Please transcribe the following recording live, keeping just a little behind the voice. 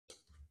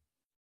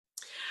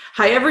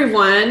Hi,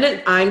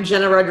 everyone. I'm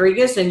Jena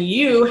Rodriguez, and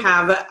you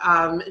have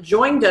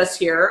joined us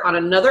here on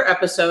another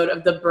episode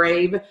of the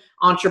Brave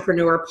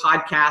Entrepreneur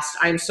Podcast.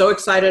 I'm so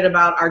excited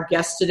about our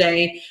guest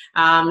today.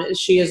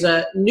 She is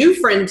a new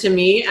friend to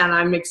me, and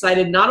I'm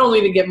excited not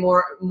only to get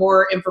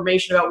more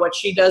information about what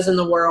she does in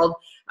the world,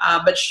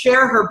 but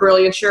share her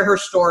brilliance, share her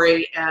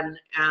story,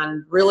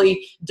 and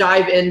really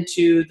dive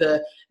into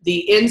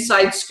the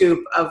inside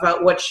scoop of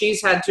what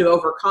she's had to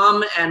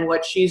overcome and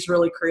what she's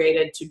really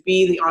created to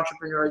be the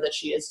entrepreneur that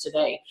she is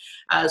today.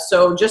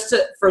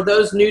 For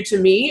those new to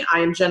me, I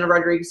am Jena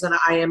Rodriguez, and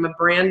I am a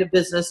brand,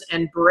 business,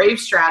 and Brave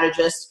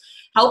strategist,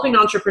 helping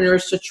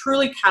entrepreneurs to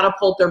truly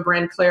catapult their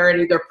brand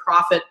clarity, their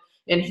profit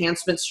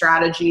enhancement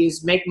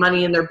strategies, make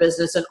money in their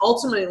business, and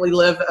ultimately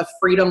live a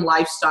freedom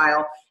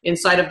lifestyle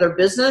inside of their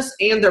business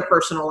and their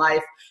personal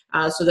life,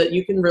 so that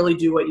you can really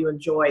do what you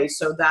enjoy.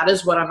 So that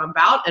is what I'm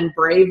about, and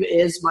Brave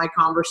is my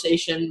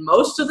conversation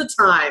most of the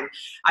time.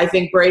 I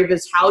think Brave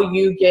is how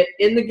you get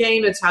in the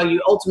game. It's how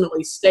you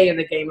ultimately stay in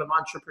the game of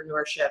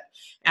entrepreneurship.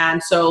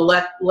 And so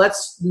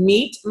let's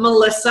meet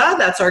Melissa.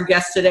 That's our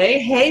guest today.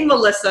 Hey,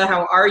 Melissa,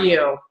 how are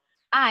you?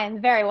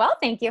 I'm very well,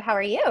 thank you. How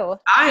are you?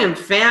 I am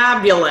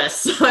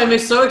fabulous. I'm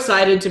so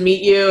excited to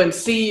meet you and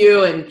see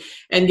you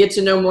and get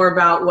to know more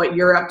about what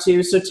you're up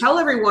to. So tell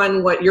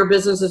everyone what your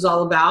business is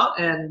all about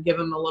and give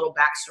them a little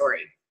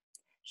backstory.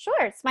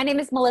 Sure. So my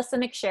name is Melissa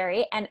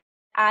McSherry, and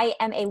I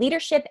am a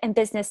leadership and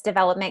business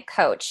development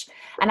coach,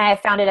 and I have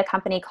founded a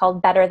company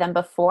called Better Than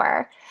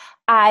Before.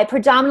 I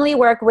predominantly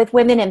work with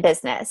women in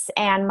business,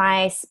 and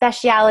my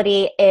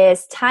specialty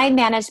is time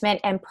management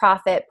and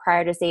profit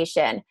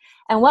prioritization,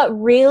 and what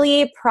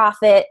really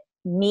profit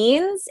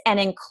means and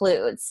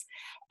includes.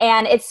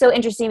 And it's so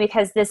interesting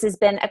because this has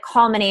been a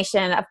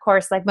culmination, of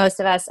course, like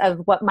most of us, of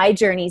what my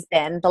journey's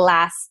been the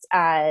last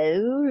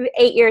 8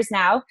 years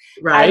now.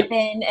 Right. I've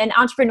been an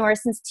entrepreneur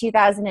since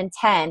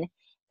 2010.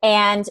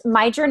 And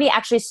my journey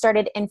actually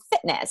started in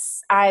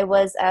fitness. I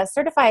was a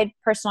certified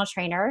personal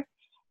trainer,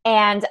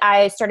 and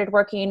I started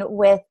working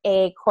with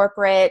a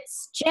corporate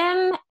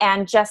gym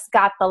and just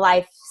got the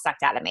life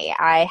sucked out of me.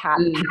 I had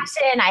the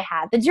passion, I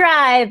had the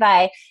drive,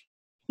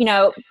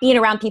 being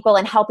around people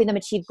and helping them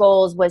achieve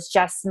goals was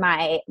just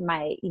my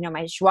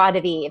joie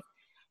de vivre.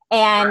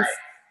 And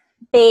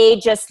they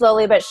just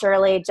slowly but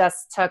surely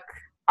just took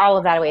all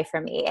of that away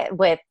from me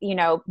with,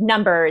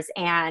 numbers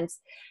and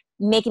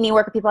making me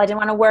work with people I didn't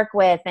want to work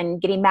with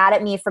and getting mad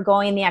at me for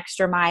going the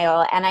extra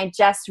mile. And I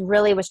just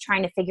really was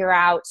trying to figure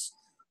out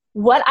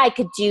what I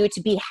could do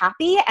to be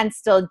happy and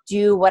still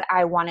do what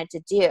I wanted to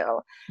do.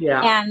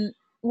 Yeah. And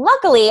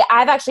luckily,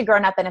 I've actually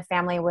grown up in a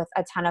family with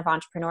a ton of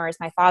entrepreneurs.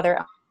 My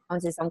father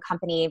owns his own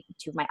company.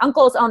 Two of my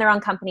uncles own their own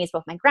companies.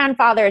 Both my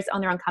grandfathers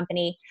own their own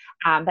company.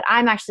 But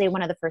I'm actually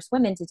one of the first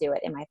women to do it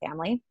in my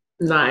family.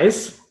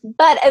 Nice.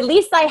 But at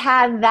least I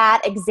had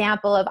that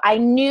example of, I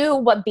knew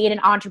what being an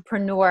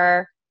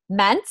entrepreneur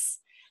meant.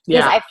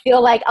 Because I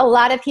feel like a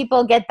lot of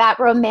people get that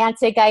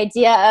romantic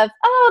idea of,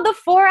 the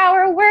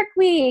 4-hour work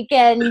week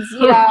and,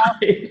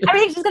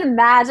 everything's just going to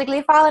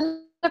magically fall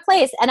into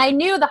place. And I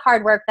knew the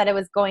hard work that it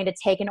was going to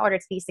take in order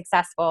to be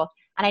successful.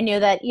 And I knew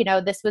that,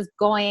 this was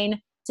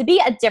going to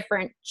be a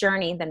different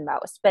journey than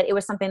most, but it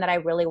was something that I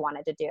really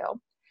wanted to do.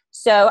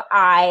 So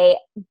I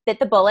bit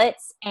the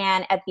bullets.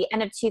 And at the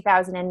end of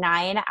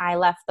 2009, I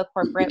left the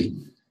corporate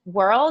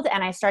world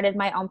and I started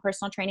my own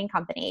personal training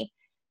company.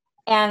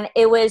 And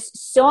it was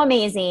so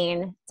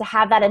amazing to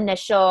have that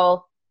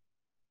initial,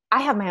 I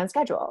have my own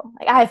schedule.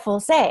 Like, I have full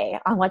say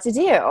on what to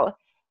do.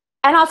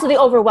 And also the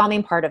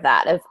overwhelming part of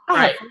that of,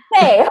 I have full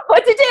say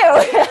what to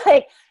do.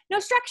 Like, no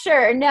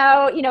structure,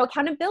 no,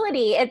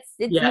 accountability. It's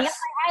me on my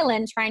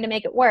island trying to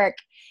make it work.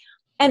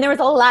 And there was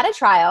a lot of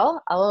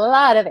trial, a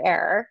lot of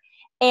error.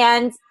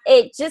 And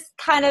it just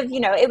kind of,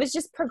 it was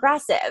just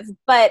progressive.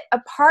 But a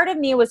part of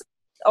me was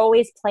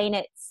always playing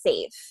it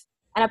safe.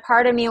 And a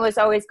part of me was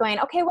always going,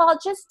 okay, well, I'll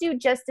just do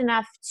just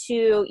enough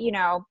to,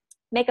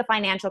 make a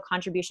financial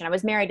contribution. I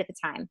was married at the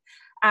time,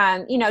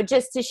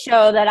 just to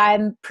show that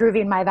I'm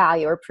proving my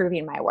value or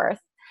proving my worth.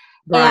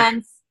 Right.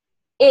 And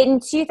in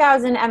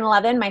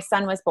 2011, my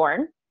son was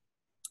born.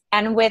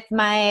 And with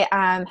my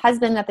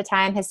husband at the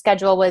time, his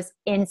schedule was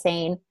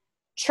insane.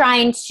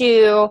 Trying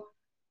to,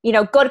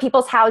 go to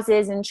people's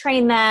houses and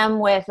train them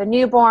with a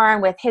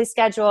newborn, with his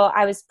schedule,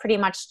 I was pretty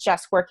much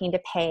just working to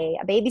pay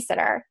a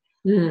babysitter.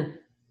 Mm.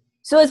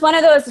 So it's one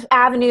of those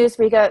avenues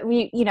where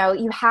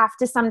you have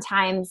to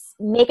sometimes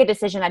make a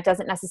decision that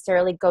doesn't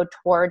necessarily go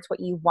towards what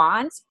you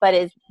want, but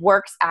it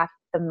works at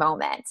the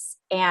moment.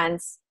 And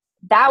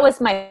that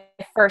was my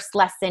first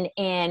lesson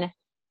in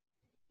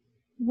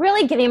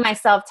really giving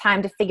myself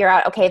time to figure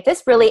out, okay, if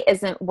this really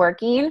isn't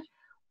working,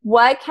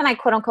 what can I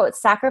quote unquote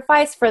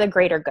sacrifice for the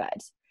greater good?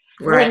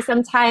 Right. I think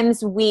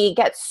sometimes we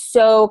get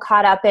so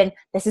caught up in,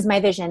 this is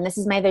my vision, this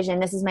is my vision,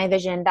 this is my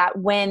vision, that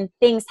when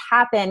things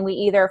happen, we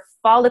either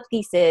fall to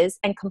pieces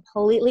and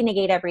completely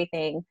negate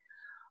everything,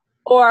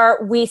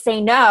 or we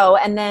say no,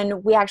 and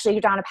then we actually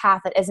go down a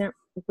path that isn't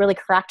really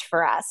correct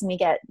for us. And we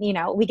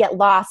get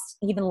lost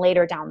even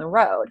later down the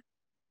road.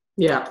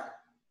 Yeah.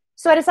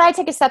 So I decided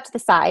to take a step to the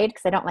side,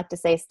 because I don't like to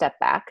say step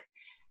back,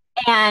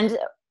 and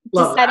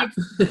Love decided,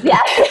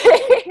 yeah,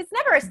 it's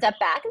never a step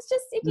back. It's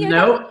just, if you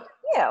nope.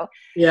 you.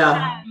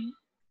 Yeah.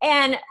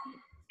 And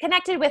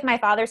connected with my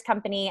father's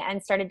company and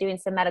started doing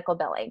some medical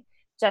billing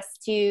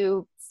just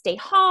to stay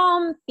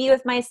home, be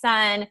with my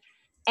son.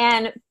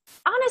 And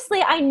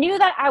honestly, I knew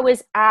that I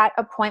was at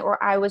a point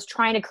where I was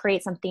trying to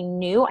create something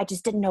new. I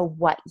just didn't know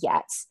what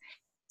yet.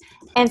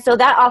 And so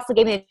that also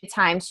gave me the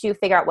time to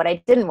figure out what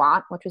I didn't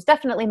want, which was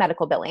definitely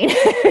medical billing.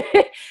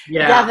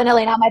 Yeah.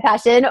 Definitely not my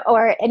passion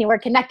or anywhere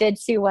connected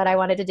to what I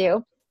wanted to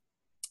do.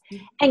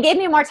 And gave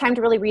me more time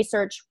to really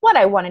research what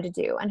I wanted to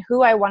do and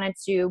who I wanted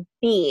to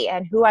be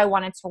and who I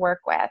wanted to work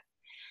with.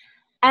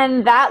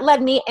 And that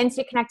led me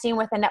into connecting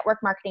with a network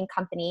marketing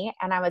company.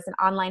 And I was an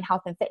online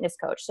health and fitness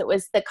coach. So it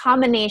was the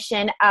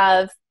combination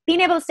of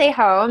being able to stay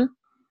home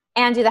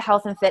and do the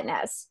health and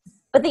fitness.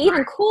 But the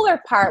even cooler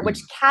part, which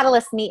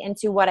catalyzed me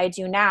into what I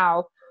do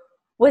now,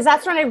 was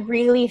that's when I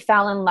really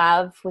fell in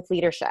love with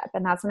leadership.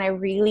 And that's when I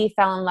really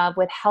fell in love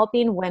with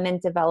helping women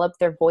develop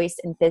their voice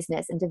in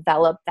business and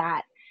develop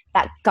that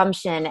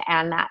gumption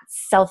and that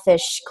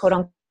selfish, quote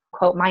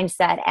unquote,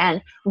 mindset,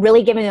 and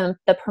really giving them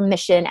the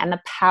permission and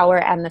the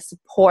power and the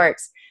support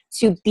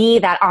to be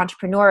that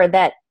entrepreneur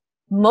that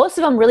most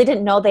of them really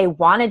didn't know they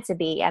wanted to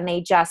be, and they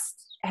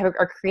just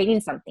are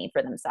creating something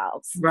for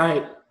themselves.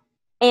 Right.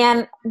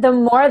 And the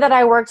more that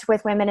I worked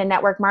with women in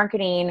network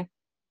marketing,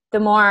 the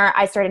more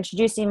I started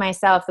introducing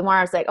myself, the more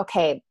I was like,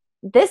 okay,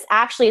 this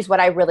actually is what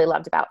I really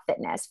loved about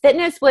fitness.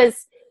 Fitness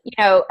was,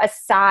 a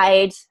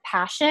side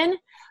passion,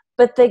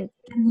 but the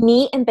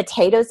meat and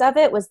potatoes of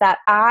it was that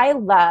I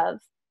love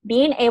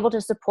being able to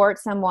support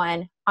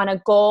someone on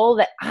a goal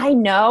that I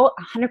know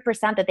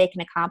 100% that they can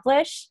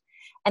accomplish.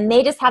 And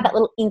they just have that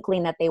little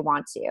inkling that they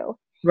want to.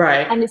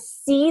 Right. And to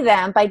see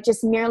them by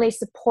just merely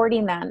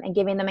supporting them and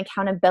giving them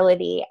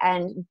accountability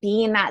and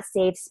being that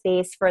safe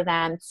space for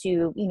them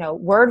to,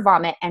 word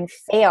vomit and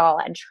fail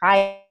and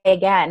try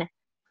again.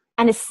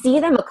 And to see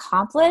them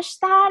accomplish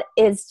that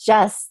is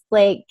just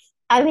like,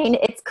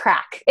 it's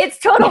crack. It's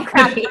total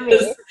crack for me.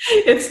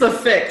 It's the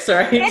fix,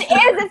 right? It is.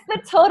 It's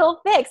the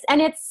total fix.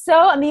 And it's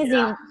so amazing.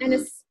 Yeah. And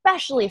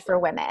especially for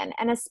women,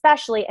 and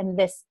especially in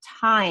this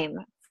time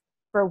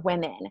for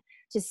women,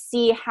 to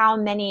see how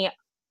many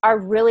are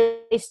really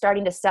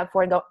starting to step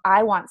forward and go,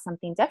 I want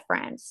something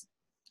different.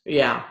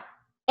 Yeah.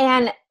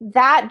 And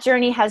that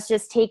journey has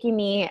just taken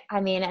me,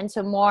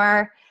 into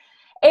more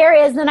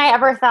areas than I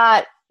ever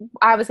thought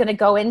I was going to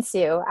go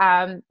into.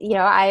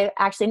 I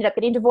actually ended up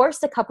getting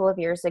divorced a couple of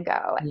years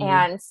ago. Mm-hmm.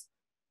 And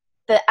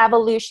the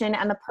evolution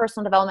and the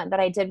personal development that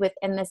I did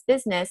within this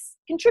business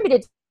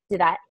contributed to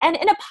that. And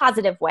in a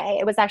positive way.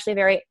 It was actually a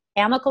very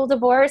amicable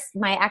divorce.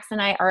 My ex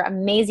and I are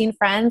amazing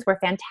friends. We're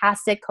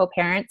fantastic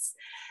co-parents.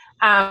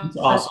 That's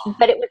awesome.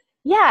 But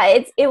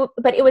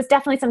but it was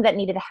definitely something that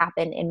needed to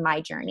happen in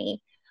my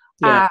journey.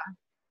 Yeah.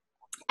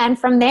 And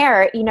from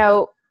there,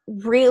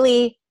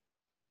 really,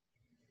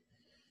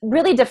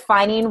 really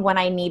defining when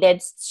I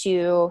needed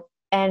to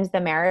end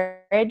the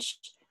marriage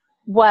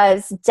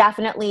was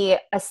definitely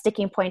a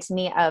sticking point to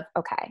me of,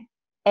 okay,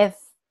 if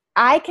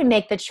I can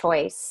make the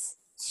choice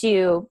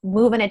to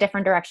move in a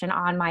different direction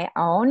on my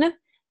own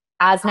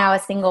as now a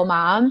single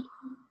mom,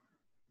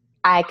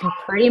 I can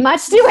pretty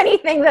much do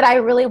anything that I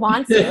really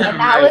want to. And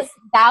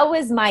that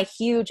was my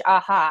huge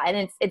aha.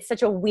 And it's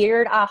such a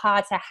weird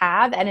aha to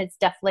have. And it's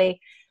definitely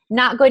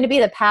not going to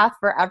be the path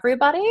for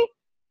everybody.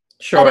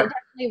 Sure. But it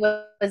definitely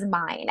was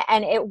mine.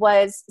 And it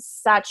was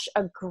such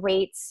a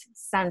great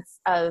sense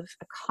of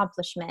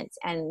accomplishment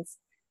and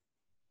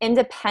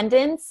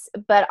independence,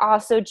 but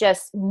also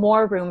just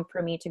more room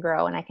for me to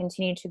grow. And I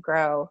continue to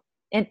grow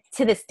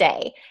to this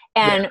day.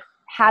 And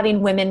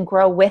having women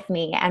grow with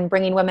me and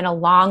bringing women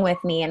along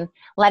with me and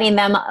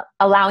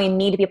allowing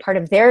me to be a part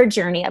of their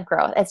journey of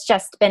growth. It's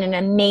just been an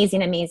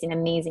amazing, amazing,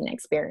 amazing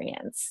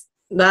experience.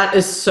 That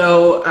is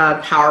so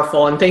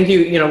powerful. And thank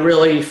you,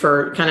 really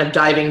for kind of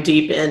diving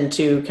deep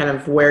into kind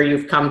of where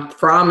you've come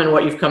from and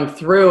what you've come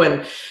through.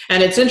 And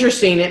it's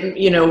interesting,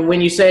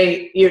 when you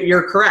say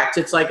you're correct,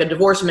 it's like a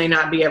divorce may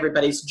not be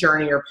everybody's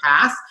journey or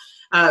path.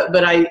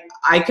 But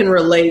I can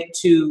relate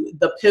to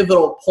the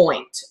pivotal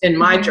point in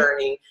my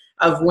journey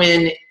of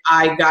when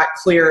I got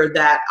clear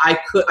that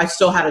I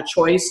still had a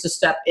choice to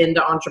step into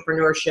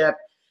entrepreneurship.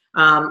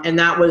 And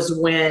that was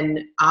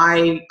when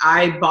I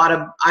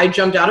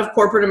jumped out of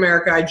corporate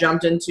America. I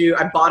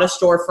bought a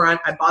storefront.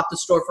 I bought the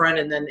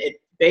storefront, and then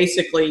it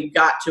basically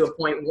got to a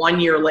point 1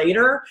 year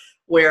later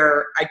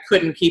where I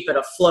couldn't keep it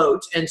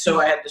afloat. And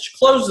so I had to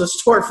close the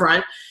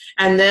storefront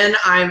and then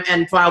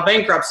file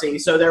bankruptcy.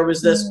 So there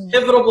was this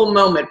pivotal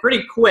moment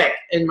pretty quick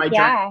in my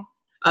journey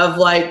of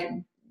like,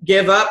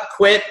 give up,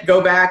 quit,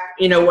 go back,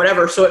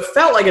 whatever. So it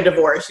felt like a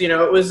divorce,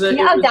 it was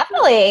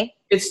definitely.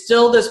 It's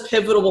still this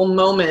pivotal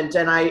moment.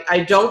 And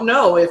I don't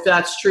know if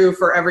that's true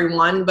for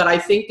everyone, but I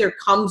think there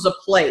comes a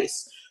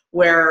place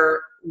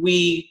where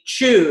we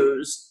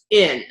choose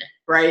in,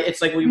 right?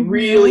 It's like we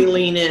really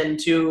lean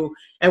into,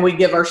 and we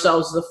give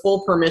ourselves the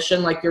full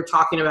permission, like you're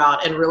talking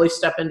about, and really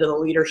step into the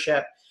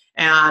leadership.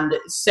 and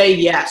say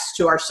yes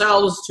to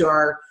ourselves, to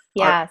our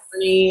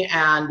journey.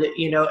 And,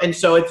 and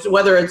so it's,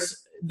 whether it's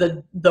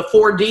the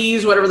 4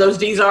 Ds, whatever those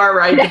Ds are,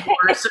 right?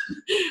 Divorce,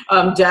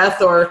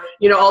 death, or,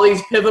 all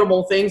these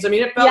pivotal things. I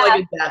mean, it felt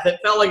like a death. It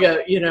felt like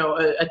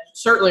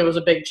certainly it was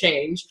a big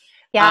change.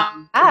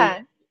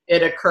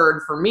 It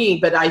occurred for me,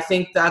 but I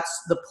think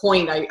that's the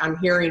point I'm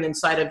hearing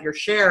inside of your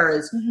share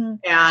is,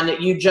 and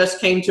you just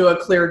came to a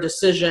clear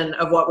decision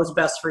of what was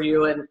best for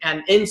you.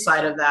 And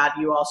inside of that,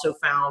 you also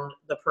found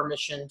the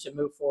permission to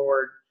move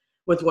forward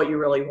with what you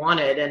really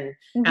wanted. And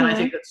I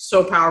think that's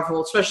so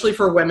powerful, especially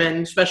for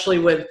women, especially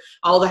with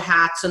all the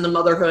hats and the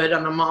motherhood.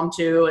 I'm a mom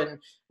too, and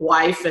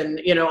wife,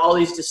 and, all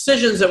these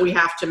decisions that we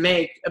have to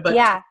make, but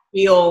to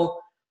feel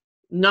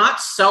not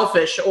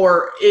selfish,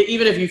 or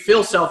even if you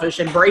feel selfish,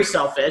 embrace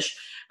selfish,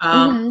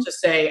 to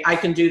say, I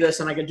can do this,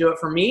 and I can do it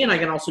for me, and I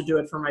can also do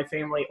it for my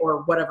family,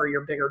 or whatever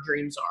your bigger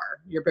dreams are,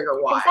 your bigger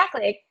why.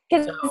 Exactly.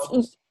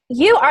 Because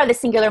you are the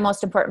singular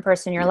most important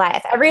person in your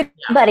life.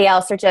 Everybody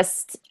else are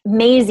just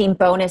amazing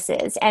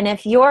bonuses. And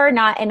if you're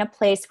not in a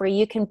place where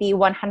you can be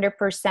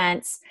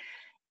 100%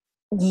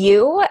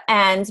 you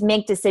and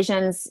make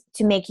decisions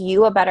to make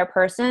you a better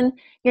person,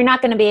 you're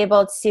not going to be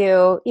able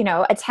to,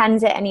 attend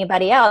to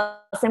anybody else.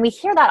 And we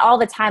hear that all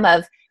the time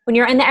of, when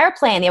you're in the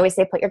airplane, they always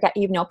say, put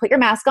your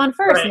mask on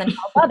first, and then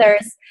help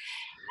others.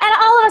 And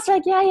all of us are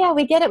like, yeah,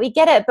 we get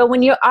it. But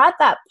when you're at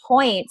that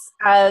point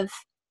of,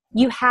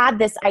 you had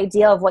this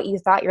idea of what you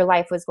thought your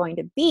life was going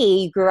to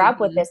be, you grew up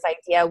with this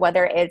idea,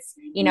 whether it's,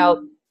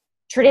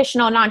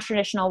 traditional,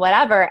 non-traditional,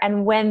 whatever.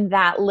 And when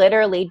that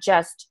literally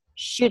just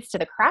shoots to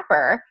the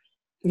crapper,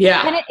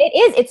 then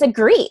it's a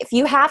grief.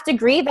 You have to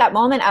grieve that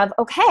moment of,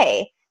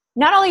 okay,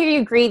 not only are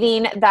you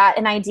grieving that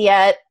an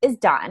idea is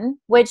done,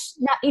 which,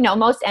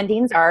 most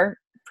endings are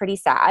pretty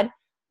sad.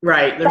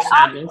 Right. There's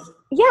sadness.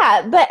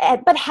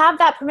 But have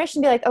that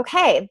permission to be like,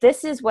 okay,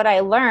 this is what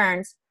I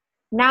learned.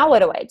 Now what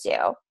do I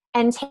do?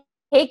 And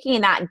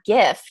taking that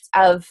gift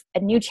of a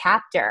new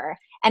chapter.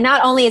 And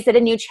not only is it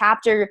a new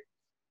chapter,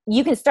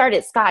 you can start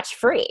it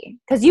scotch-free.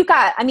 Because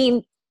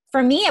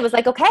for me, it was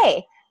like,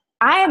 okay,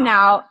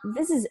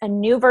 this is a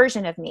new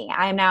version of me.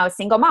 I am now a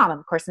single mom.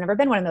 Of course, I've never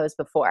been one of those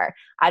before.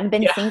 I've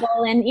been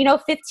single in,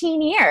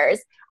 15 years.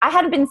 I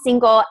hadn't been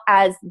single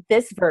as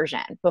this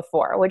version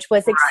before, which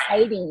was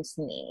exciting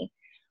to me.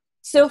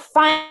 So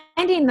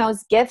finding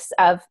those gifts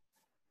of,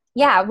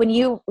 when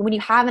you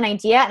have an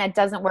idea and it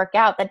doesn't work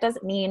out, that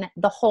doesn't mean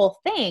the whole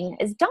thing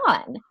is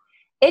done.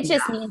 It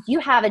just means you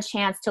have a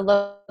chance to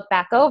look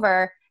back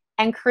over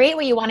and create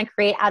what you want to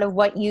create out of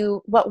what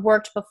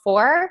worked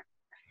before,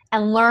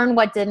 and learn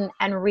what didn't,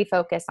 and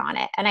refocus on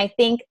it. And I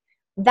think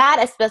that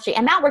especially,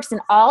 and that works in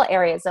all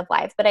areas of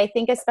life, but I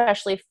think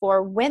especially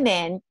for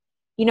women,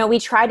 we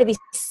try to be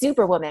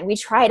superwoman. We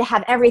try to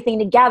have everything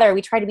together.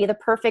 We try to be the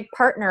perfect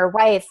partner,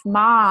 wife,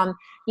 mom,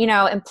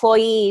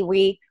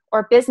 employee,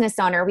 or business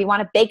owner. We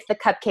want to bake the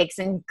cupcakes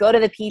and go to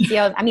the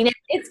PTO.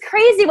 It's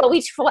crazy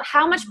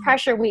how much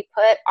pressure we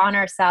put on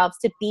ourselves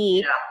to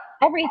be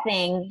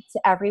everything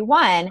to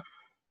everyone.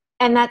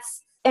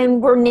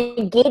 And we're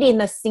negating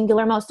the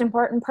singular most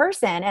important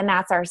person, and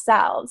that's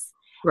ourselves.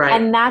 Right.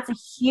 And that's a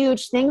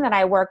huge thing that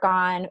I work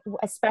on,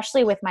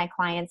 especially with my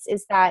clients,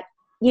 is that,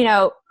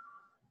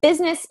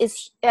 business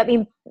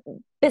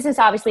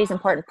obviously is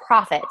important.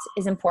 Profit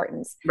is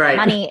important. Right.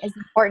 Money is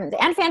important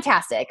and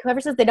fantastic.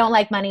 Whoever says they don't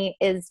like money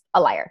is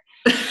a liar.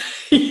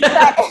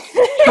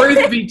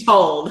 Truth be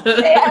told.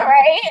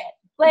 Right?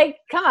 Like,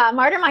 come on,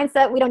 martyr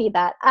mindset. We don't need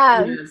that.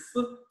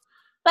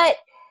 But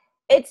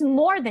it's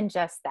more than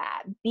just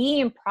that.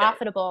 Being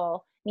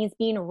profitable means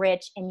being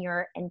rich in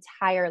your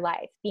entire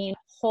life. Being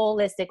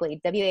holistically,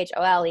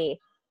 WHOLE,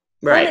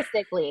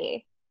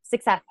 holistically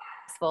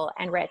successful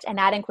and rich. And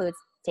that includes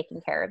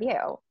taking care of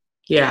you.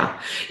 Yeah.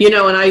 And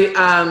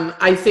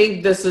I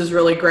think this is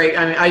really great.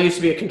 I used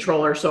to be a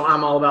controller, so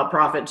I'm all about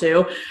profit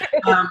too.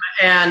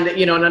 And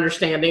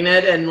understanding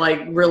it, and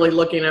like really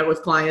looking at it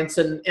with clients,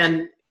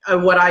 and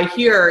what I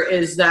hear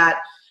is that,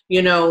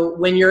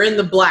 when you're in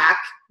the black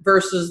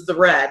versus the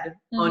red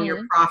on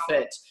your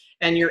profit,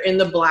 and you're in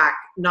the black,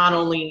 not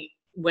only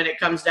when it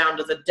comes down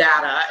to the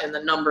data and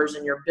the numbers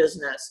in your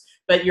business,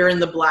 but you're in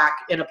the black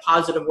in a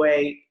positive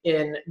way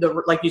in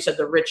the, like you said,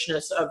 the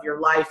richness of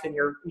your life, and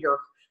your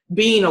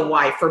being a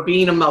wife, or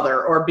being a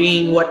mother, or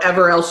being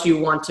whatever else you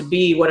want to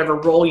be, whatever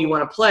role you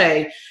want to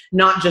play,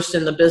 not just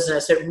in the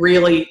business. It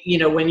really,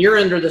 when you're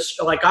under this,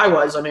 like I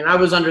was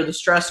under the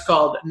stress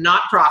called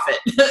not profit,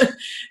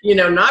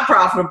 not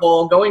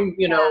profitable, going,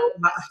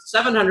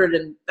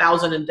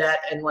 700,000 in debt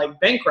and like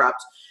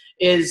bankrupt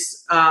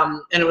is,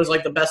 and it was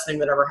like the best thing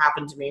that ever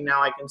happened to me.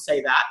 Now I can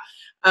say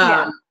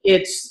that.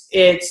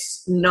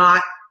 It's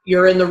not,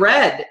 you're in the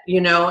red,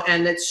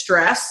 and it's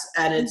stress,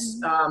 and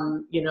it's,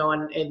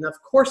 and of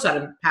course that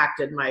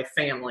impacted my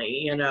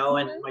family, and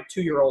my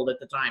 2-year-old at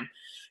the time.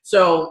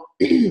 So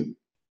I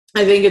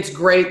think it's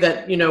great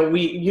that,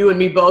 you and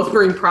me both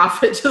bring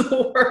profit to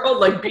the world,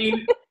 like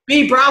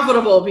be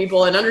profitable,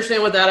 people, and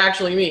understand what that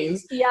actually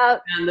means. Yeah.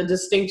 And the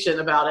distinction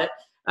about it.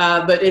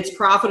 but it's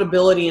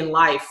profitability in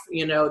life.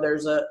 You know,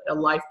 there's a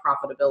life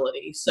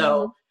profitability.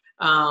 So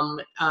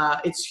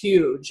it's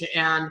huge.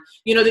 And,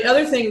 you know, the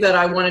other thing that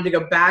I wanted to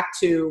go back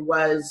to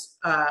was,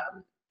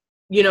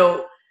 you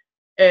know,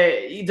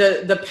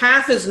 the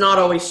path is not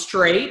always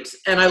straight.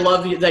 And I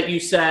love that you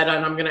said,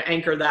 and I'm going to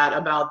anchor that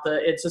about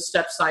it's a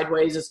step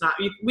sideways. It's not,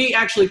 we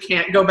actually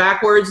can't go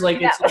backwards.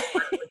 Like it's not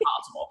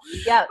possible.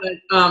 Yeah.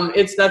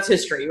 But that's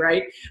history,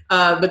 right?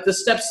 But the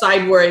step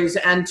sideways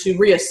and to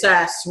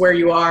reassess where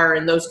you are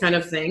and those kind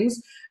of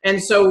things.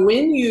 And so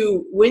when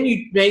you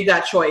made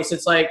that choice,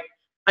 it's like,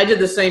 I did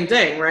the same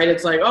thing, right?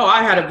 It's like, oh,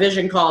 I had a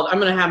vision called, I'm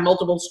going to have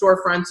multiple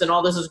storefronts and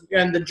all this is,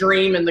 and the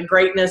dream and the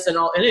greatness and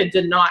all, and it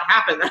did not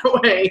happen that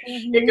way.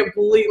 It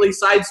completely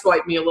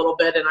sideswiped me a little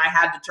bit and I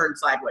had to turn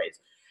sideways.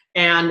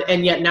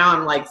 And yet now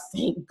I'm like,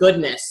 thank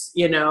goodness,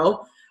 you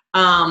know?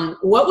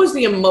 What was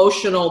the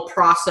emotional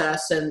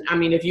process? And I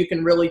mean, if you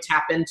can really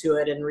tap into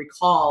it and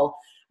recall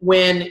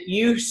when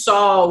you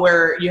saw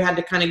where you had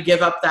to kind of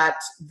give up that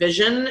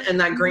vision and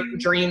that great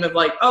dream of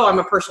like, oh, I'm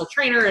a personal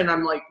trainer and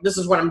I'm like, this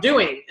is what I'm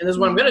doing and this is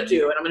what I'm going to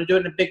do and I'm going to do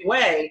it in a big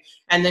way.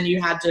 And then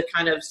you had to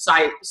kind of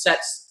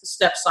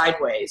step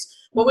sideways.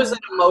 What was that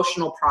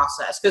emotional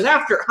process? Because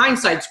after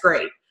hindsight's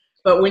great,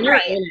 but when you're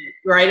in it,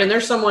 right, and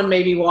there's someone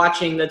maybe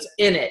watching that's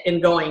in it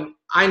and going,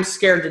 I'm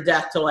scared to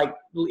death to like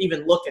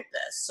even look at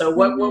this. So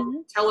what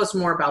tell us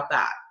more about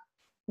that?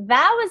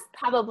 That was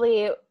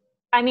probably,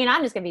 I mean,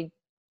 I'm just going to be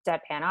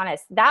deadpan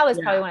honest. That was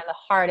probably one of the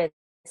hardest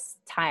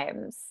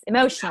times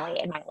emotionally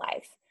in my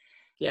life.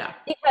 Yeah.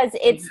 Because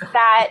it's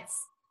that,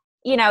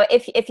 you know,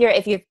 if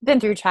you've been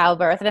through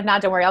childbirth, and if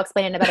not, don't worry, I'll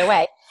explain it in a better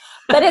way.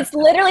 But it's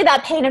literally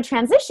that pain of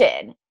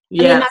transition.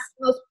 Yes. I mean, that's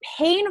the most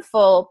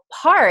painful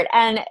part.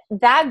 And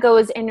that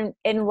goes in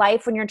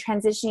life when you're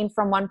transitioning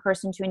from one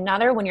person to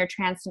another, when you're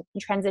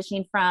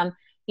transitioning from,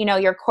 you know,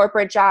 your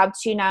corporate job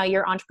to now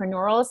your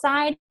entrepreneurial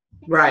side.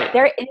 Right.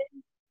 There is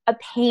a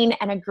pain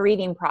and a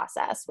grieving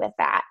process with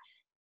that.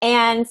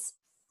 And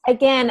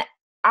again,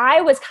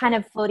 I was kind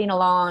of floating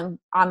along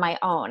on my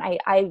own.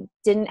 I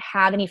didn't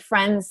have any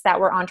friends that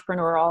were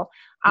entrepreneurial.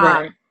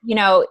 You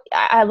know,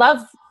 I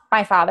love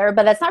my father,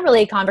 but that's not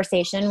really a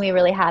conversation we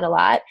really had a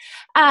lot.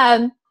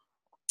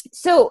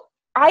 So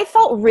I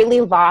felt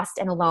really lost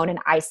and alone and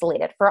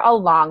isolated for a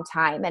long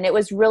time. And it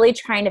was really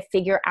trying to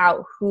figure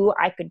out who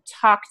I could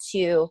talk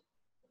to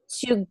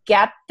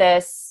get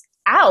this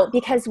out,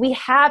 because we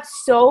have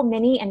so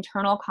many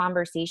internal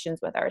conversations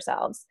with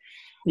ourselves.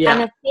 Yeah,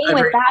 and the thing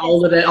with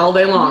that all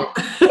day long.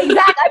 Exactly.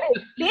 I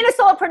mean, being a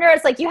solopreneur,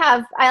 it's like you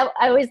have. I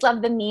always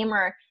love the meme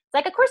where it's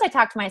like, of course I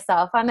talk to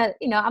myself. I'm an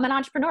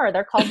entrepreneur.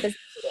 They're called business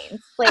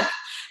meetings. Like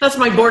that's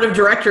my board of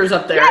directors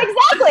up there. Yeah,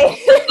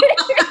 exactly.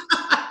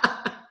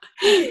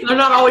 They're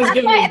not always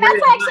giving me. And that's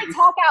why I actually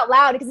talk out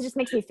loud, because it just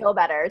makes me feel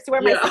better. So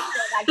where my sister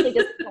actually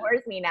just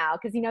ignores me now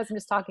because he knows I'm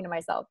just talking to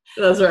myself.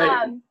 That's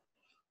right.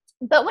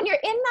 But when you're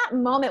in that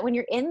moment, when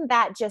you're in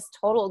that just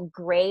total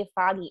gray,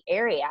 foggy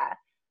area,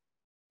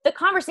 the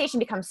conversation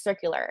becomes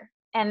circular.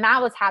 And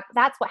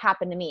that's what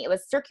happened to me. It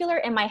was circular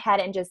in my head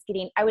and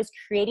I was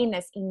creating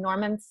this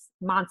enormous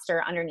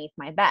monster underneath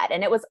my bed.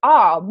 And it was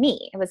all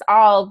me. It was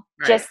all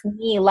just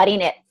me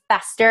letting it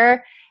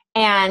fester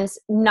and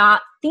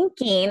not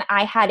thinking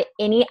I had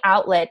any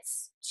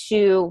outlets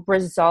to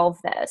resolve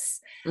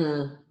this.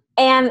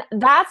 And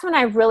that's when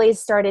I really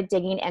started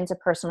digging into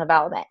personal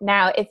development.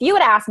 Now, if you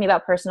would ask me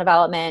about personal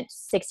development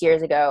 6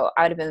 years ago,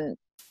 I would have been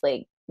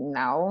like,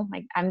 no,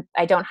 like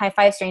I don't high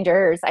five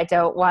strangers. I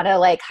don't want to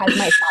like hug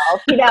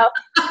myself, you know,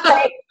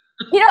 like,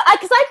 you know,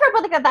 cause I grew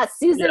up with like that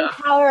Susan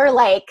Power,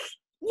 like,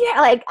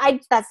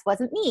 that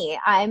wasn't me.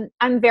 I'm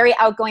a very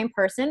outgoing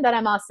person, but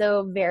I'm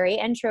also very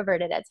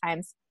introverted at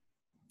times.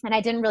 And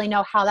I didn't really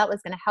know how that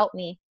was going to help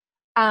me.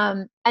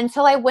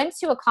 Until I went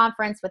to a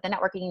conference with a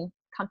networking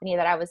company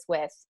that I was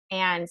with,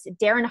 and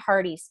Darren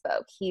Hardy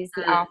spoke. He's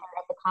the author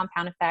of The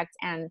Compound Effect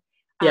and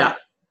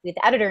the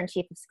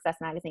editor-in-chief of Success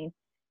Magazine.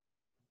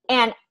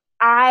 And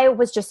I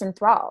was just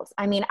enthralled.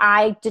 I mean,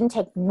 I didn't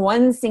take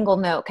one single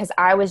note because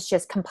I was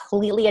just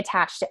completely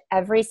attached to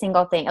every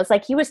single thing. It was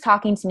like he was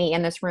talking to me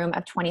in this room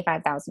of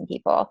 25,000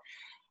 people.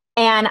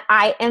 And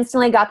I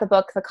instantly got the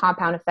book, The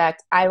Compound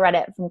Effect. I read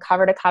it from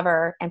cover to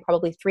cover in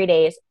probably 3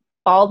 days,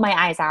 bawled my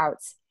eyes out,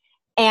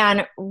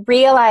 and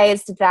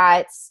realized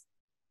that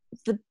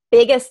the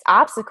biggest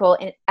obstacle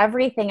in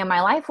everything in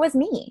my life was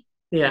me.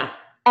 Yeah.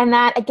 And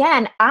that,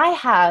 again, I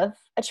have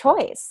a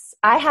choice.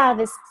 I have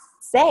this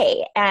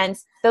say. And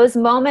those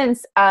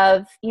moments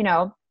of, you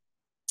know,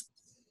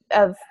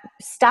 of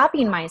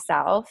stopping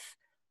myself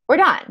were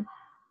done.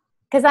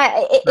 Because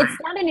it's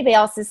not anybody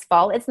else's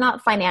fault. It's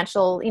not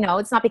financial, you know,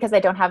 it's not because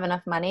I don't have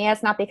enough money.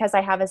 It's not because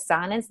I have a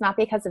son. It's not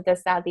because of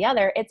this, that, the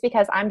other. It's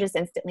because I'm just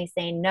instantly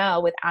saying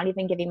no without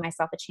even giving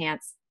myself a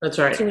chance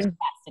to invest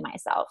in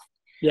myself.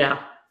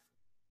 Yeah.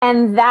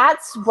 And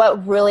that's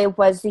what really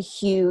was the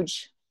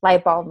huge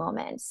light bulb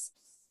moment.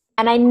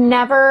 And I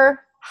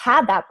never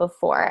had that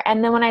before.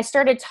 And then when I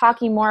started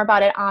talking more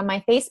about it on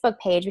my Facebook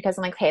page, because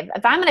I'm like, okay,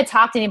 if I'm going to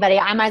talk to anybody,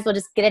 I might as well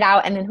just get it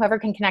out. And then whoever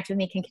can connect with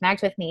me can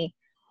connect with me.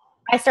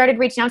 I started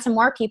reaching out to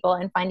more people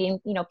and finding,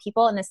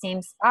 people in the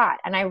same spot.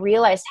 And I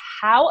realized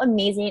how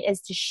amazing it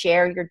is to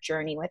share your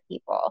journey with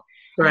people.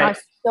 Right. And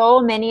how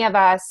so many of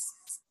us,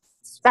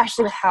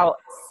 especially with how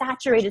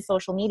saturated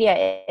social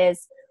media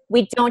is,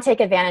 we don't take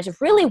advantage of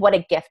really what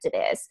a gift it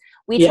is.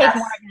 We take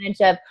more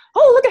advantage of,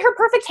 oh, look at her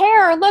perfect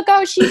hair. Look,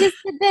 oh, she just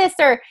did this.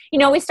 Or,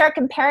 we start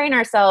comparing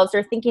ourselves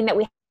or thinking that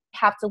we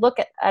have to look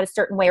at a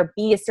certain way or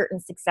be a certain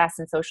success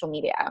in social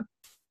media.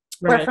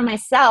 Right. Where for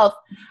myself,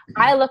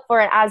 I look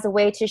for it as a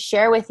way to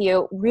share with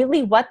you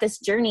really what this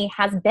journey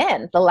has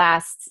been the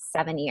last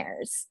 7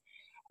 years.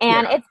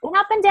 And it's been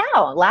up and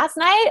down. Last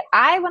night,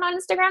 I went on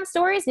Instagram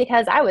stories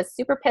because I was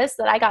super pissed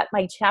that I got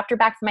my chapter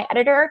back from my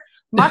editor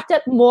marked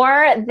up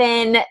more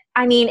than,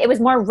 it was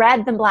more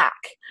red than black.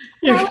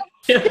 You're like,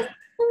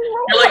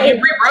 you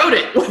rewrote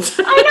it.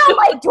 I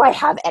know, do I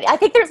have it? I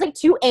think there's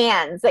 2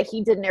 ands that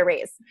he didn't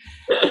erase.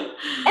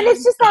 And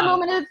it's just that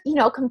moment of,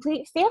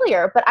 complete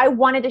failure. But I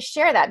wanted to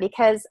share that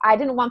because I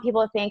didn't want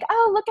people to think,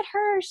 oh, look at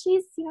her.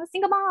 She's,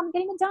 single mom,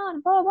 getting it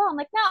done, blah, blah, blah. I'm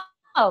like, no,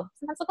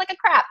 sometimes I look like a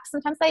crap.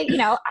 Sometimes I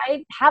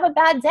have a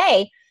bad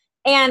day.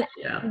 And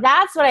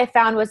that's what I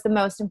found was the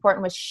most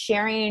important, was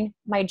sharing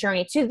my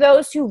journey to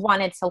those who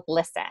wanted to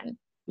listen.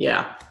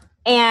 Yeah.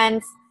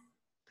 And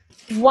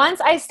once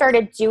I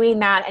started doing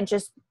that and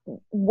just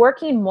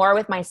working more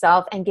with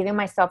myself and giving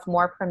myself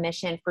more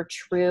permission for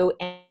true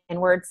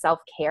inward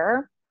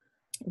self-care,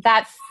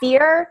 that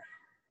fear,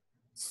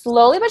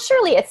 slowly but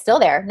surely, it's still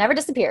there, never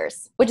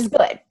disappears, which is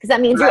good because that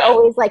means you're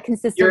always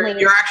consistently.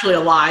 You're actually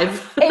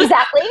alive.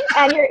 Exactly,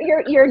 and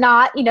you're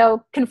not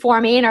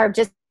conforming or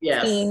just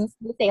being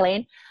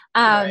sailing.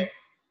 But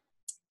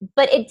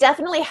it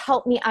definitely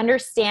helped me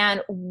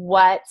understand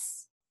what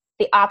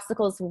the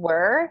obstacles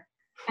were.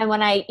 And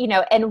when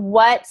and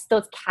what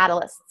those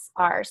catalysts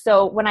are.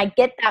 So when I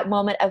get that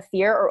moment of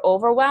fear or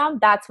overwhelm,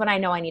 that's when I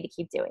know I need to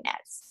keep doing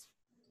it.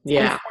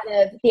 Yeah.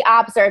 Instead of the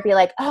opposite, I'd be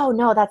like, oh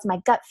no, that's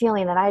my gut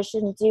feeling that I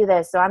shouldn't do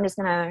this. So I'm just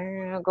going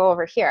to go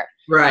over here.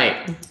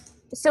 Right.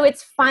 So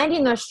it's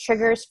finding those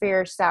triggers for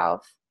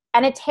yourself.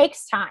 And it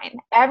takes time.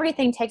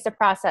 Everything takes a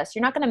process.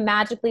 You're not going to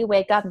magically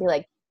wake up and be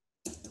like,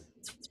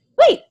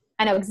 wait,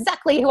 I know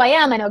exactly who I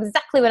am. I know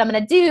exactly what I'm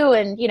going to do.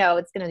 And,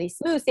 it's going to be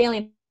smooth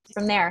sailing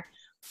from there.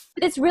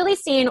 But it's really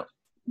seeing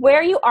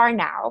where you are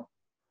now,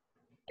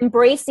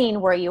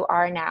 embracing where you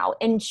are now,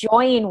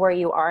 enjoying where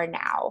you are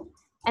now,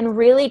 and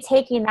really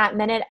taking that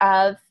minute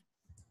of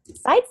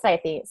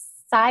sidestepping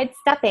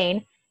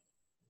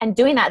and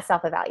doing that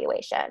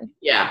self-evaluation.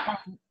 Yeah.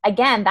 And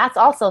again, that's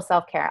also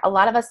self-care. A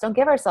lot of us don't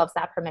give ourselves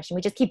that permission.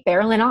 We just keep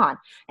barreling on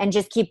and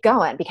just keep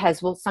going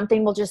because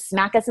something will just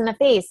smack us in the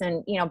face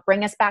and,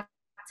 bring us back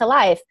to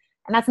life.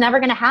 And that's never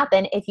going to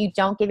happen if you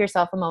don't give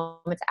yourself a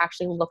moment to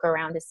actually look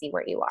around to see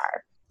where you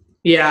are.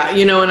 Yeah,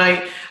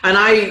 and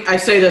I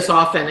say this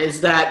often,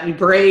 is that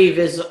Brave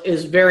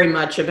is very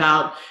much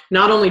about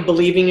not only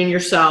believing in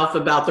yourself,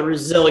 about the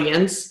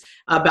resilience,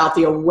 about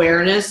the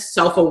awareness,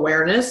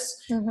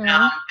 self-awareness,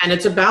 and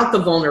it's about the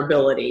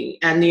vulnerability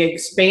and the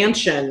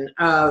expansion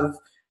of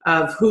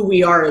who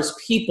we are as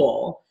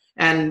people.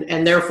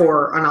 And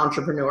therefore an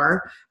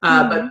entrepreneur.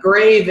 But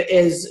Brave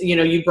is,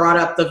 you brought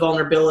up the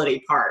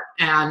vulnerability part,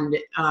 and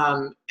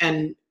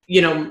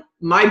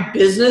my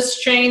business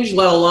changed,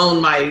 let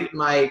alone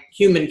my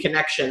human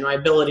connection, my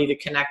ability to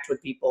connect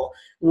with people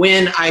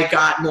when I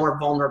got more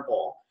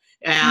vulnerable.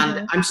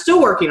 And I'm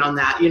still working on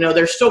that.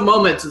 There's still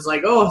moments, it's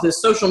like, oh,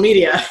 this social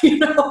media,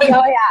 and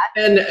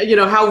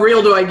how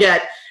real do I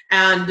get?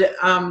 And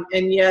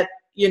yet,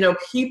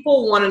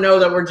 people want to know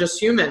that we're just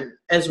human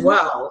as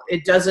well.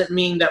 It doesn't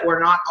mean that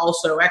we're not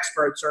also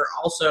experts or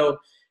also,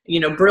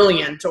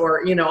 brilliant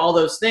or, all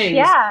those things.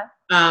 Yeah.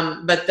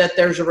 But that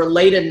there's a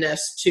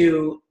relatedness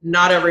to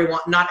not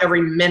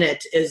every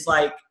minute is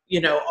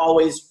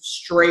always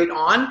straight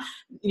on,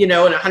 and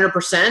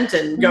 100%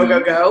 and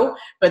go.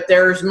 But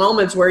there's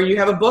moments where you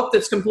have a book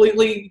that's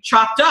completely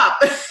chopped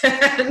up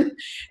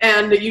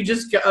and you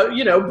just go,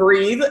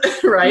 breathe,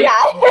 right?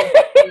 Yeah.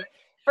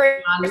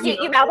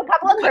 You mouth a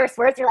couple of curse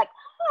words, you're like,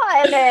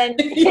 oh, and then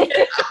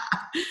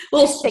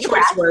little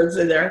choice words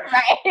in there.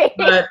 Right.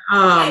 But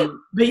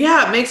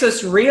yeah, it makes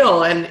us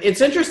real. And it's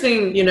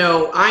interesting,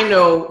 I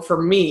know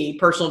for me,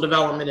 personal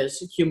development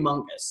is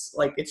humongous.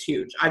 It's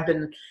huge. I've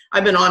been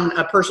on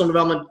a personal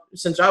development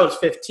since I was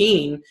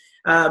 15,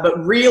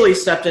 but really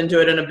stepped into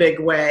it in a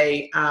big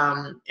way.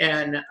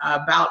 And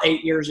about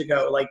 8 years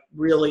ago,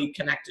 really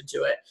connected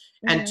to it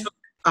and took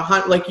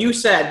like you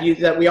said,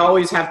 that we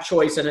always have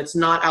choice, and it's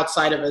not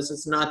outside of us.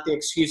 It's not the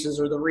excuses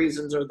or the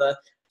reasons or the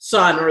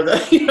sun or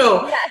the,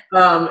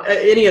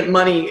 any of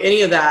money,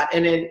 any of that.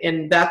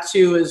 And that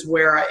too is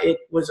where it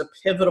was a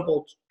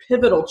pivotal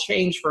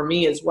change for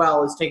me as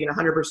well, is taking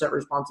 100%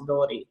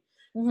 responsibility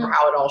for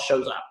how it all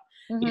shows up,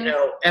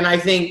 and I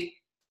think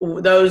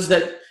those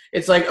that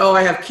it's like, oh,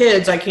 I have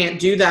kids, I can't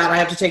do that, I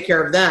have to take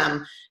care of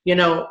them.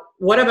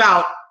 What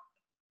about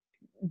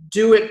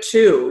do it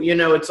too?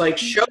 It's like,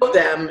 show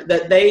them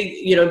that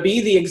they,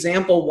 be the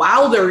example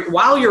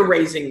while you're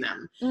raising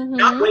them,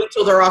 not wait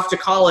till they're off to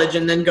college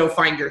and then go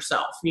find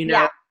yourself,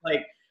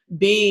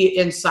 be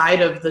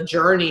inside of the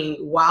journey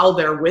while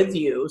they're with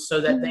you,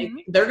 so that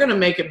they're going to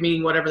make it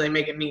mean whatever they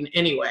make it mean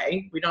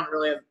anyway. We don't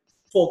really have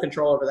full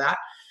control over that.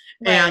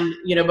 Right. And,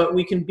 but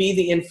we can be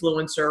the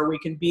influencer, we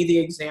can be the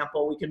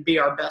example, we can be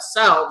our best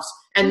selves,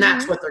 and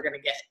that's what they're going to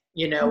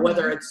get,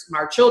 whether it's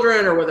our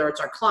children or whether it's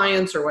our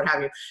clients or what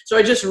have you. So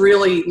I just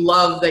really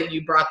love that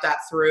you brought that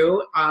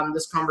through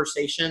this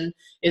conversation,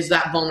 is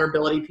that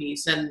vulnerability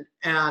piece. And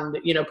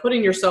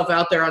putting yourself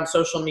out there on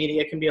social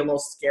media can be a little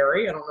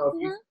scary. I don't know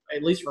if you,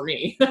 at least for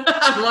me,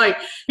 I'm like,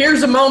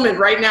 here's a moment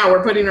right now,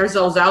 we're putting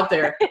ourselves out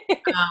there.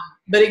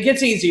 But it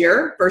gets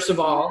easier, first of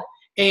all.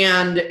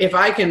 And if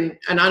I can,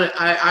 and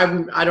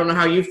I don't know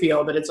how you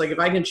feel, but it's like, if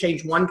I can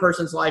change one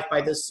person's life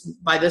by this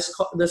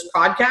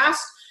podcast,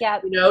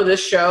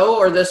 this show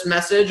or this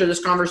message or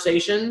this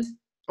conversation,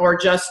 or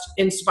just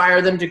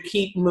inspire them to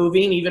keep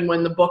moving, even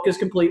when the book is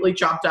completely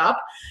chopped up,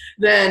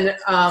 then,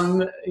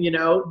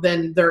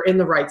 then they're in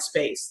the right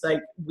space.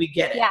 Like, we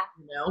get it,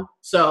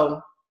 so.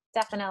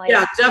 Definitely.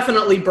 Yeah,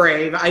 definitely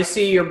brave. I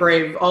see you're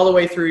brave all the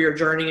way through your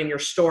journey and your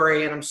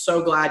story. And I'm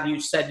so glad you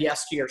said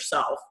yes to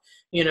yourself.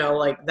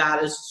 Like,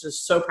 that is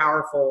just so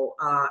powerful.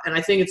 And I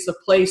think it's the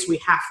place we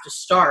have to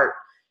start,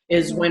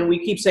 is when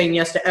we keep saying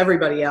yes to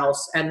everybody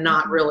else and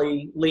not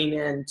really lean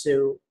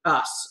into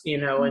us,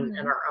 and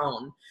our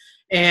own.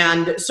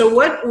 And so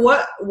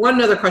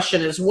one other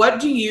question is,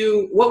 what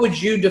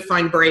would you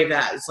define brave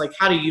as? Like,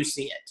 how do you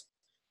see it?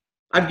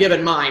 I've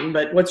given mine,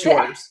 but what's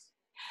yours?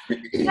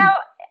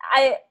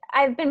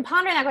 I've been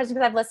pondering that question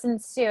because I've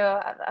listened to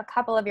a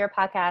couple of your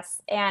podcasts,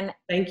 and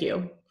thank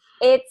you.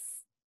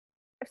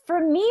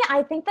 For me,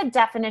 I think the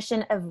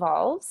definition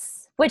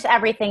evolves, which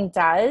everything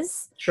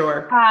does.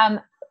 Sure.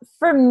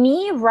 For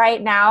me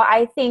right now,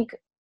 I think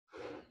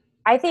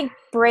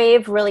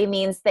brave really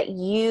means that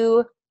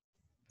you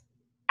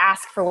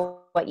ask for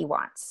what you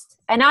want,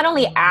 and not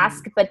only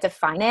ask, but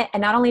define it,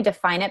 and not only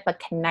define it, but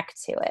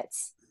connect to it.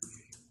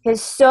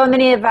 Because so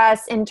many of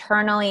us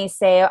internally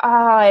say,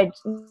 I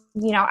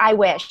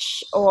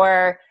wish,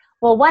 or,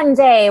 well, one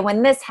day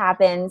when this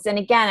happens. And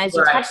again, as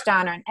you touched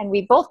on, and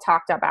we both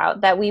talked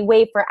about, that we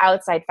wait for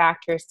outside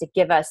factors to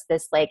give us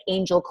this like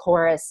angel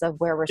chorus of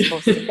where we're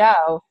supposed to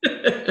go.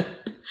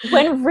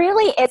 When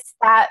really it's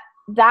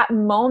that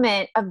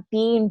moment of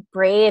being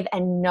brave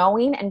and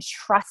knowing and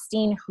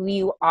trusting who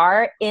you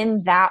are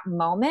in that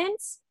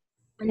moment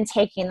and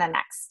taking the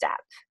next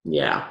step.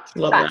 Yeah.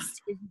 Love that.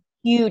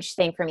 Huge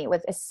thing for me,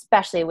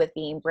 especially with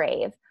being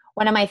brave.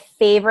 One of my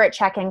favorite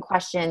check-in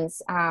questions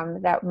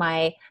that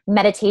my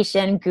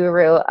meditation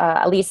guru,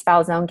 Elise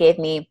Falzone, gave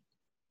me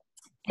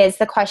is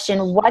the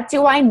question, what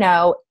do I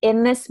know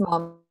in this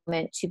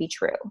moment to be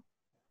true?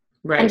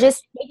 Right. And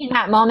just taking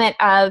that moment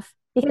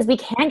because we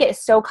can get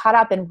so caught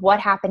up in what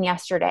happened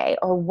yesterday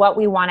or what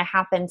we want to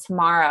happen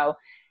tomorrow.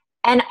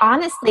 And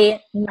honestly,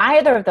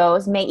 neither of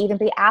those may even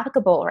be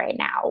applicable right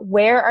now.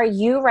 Where are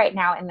you right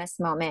now in this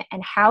moment?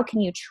 And how can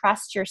you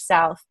trust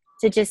yourself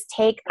to just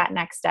take that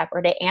next step,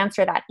 or to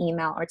answer that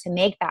email, or to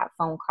make that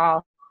phone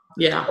call?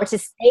 Yeah. Or to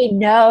say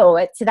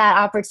no to that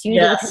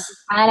opportunity because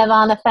you're kind of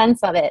on the fence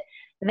of it.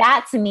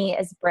 That to me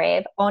is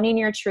brave, owning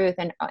your truth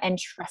and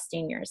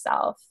trusting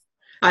yourself.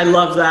 I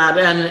love that.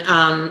 And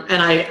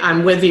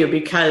I'm with you,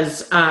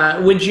 because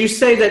would you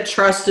say that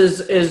trust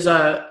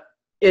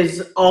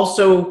is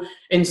also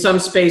in some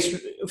space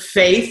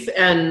faith,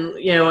 and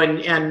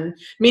and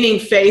meaning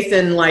faith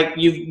in like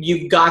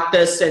you've got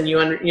this, and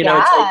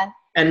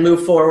and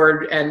move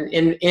forward and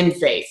in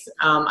faith.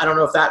 I don't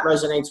know if that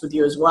resonates with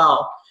you as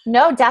well.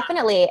 No,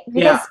 definitely,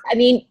 because I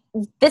mean,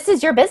 this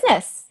is your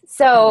business,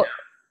 so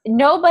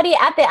nobody,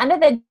 at the end of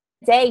the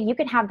day, you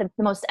can have the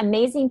most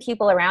amazing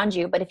people around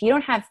you, but if you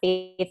don't have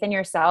faith in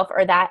yourself,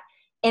 or that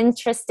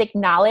intrinsic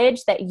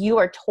knowledge that you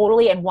are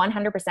totally and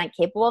 100%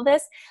 capable of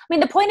this. I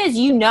mean, the point is,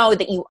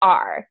 that you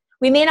are.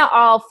 We may not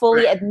all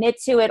fully admit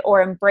to it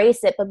or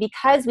embrace it, but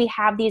because we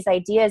have these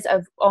ideas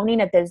of owning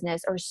a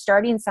business or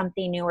starting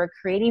something new or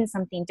creating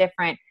something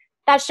different,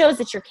 that shows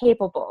that you're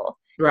capable.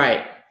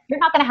 Right. You're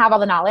not going to have all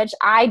the knowledge.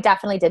 I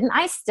definitely didn't.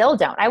 I still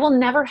don't. I will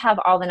never have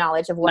all the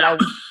knowledge of what I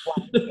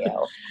want to do.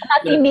 And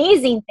that's the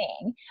amazing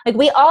thing. Like,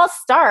 we all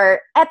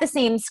start at the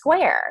same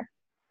square.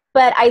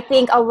 But I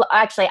think,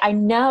 I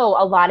know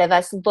a lot of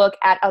us look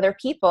at other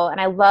people, and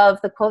I love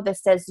the quote that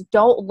says,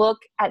 don't look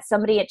at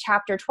somebody at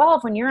chapter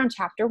 12 when you're on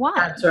chapter 1.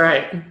 That's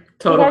right.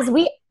 Totally. Because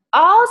we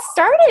all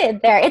started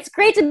there. It's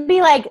great to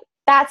be like,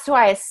 that's who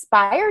I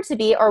aspire to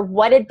be, or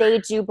what did they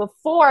do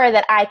before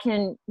that I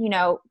can,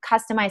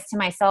 customize to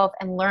myself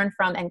and learn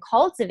from and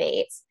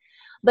cultivate.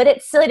 But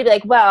it's silly to be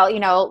like, well,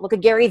 look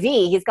at Gary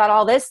Vee. He's got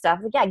all this stuff.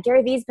 Like, yeah,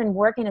 Gary Vee's been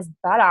working his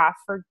butt off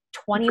for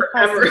 20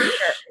 plus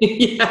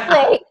years.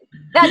 Like,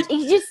 that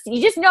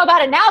you just know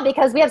about it now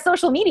because we have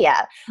social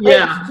media.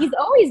 Like, he's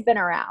always been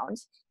around.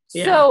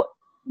 Yeah. So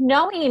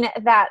knowing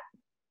that,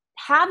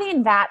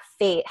 having that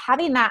faith,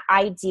 having that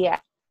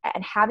idea,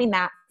 and having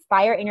that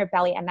fire in your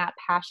belly and that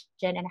passion,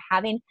 and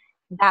having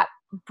that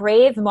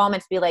brave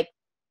moment to be like,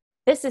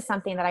 this is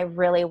something that I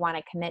really want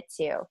to commit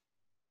to.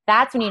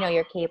 that's when you know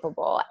you're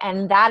capable.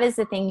 And that is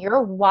the thing,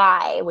 your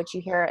why, which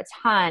you hear a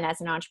ton as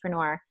an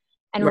entrepreneur,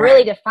 and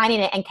really defining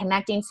it and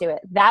connecting to it.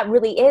 That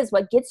really is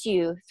what gets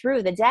you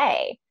through the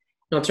day.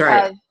 That's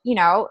right. You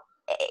know,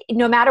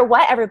 no matter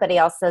what everybody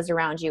else says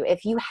around you,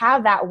 if you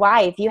have that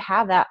why, if you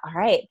have that, all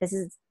right, this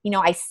is, you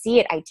know, I see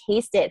it, I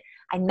taste it,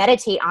 I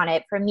meditate on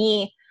it. For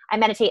me, I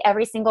meditate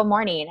every single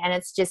morning, and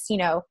it's just, you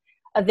know,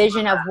 a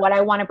vision of what I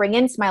want to bring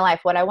into my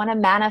life, what I want to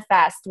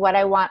manifest, what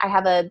I want. I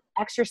have a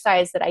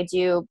exercise that I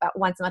do about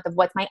once a month of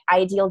what's my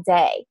ideal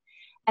day,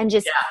 and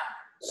just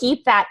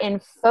keep that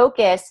in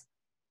focus,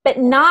 but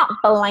not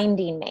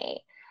blinding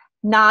me,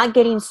 not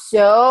getting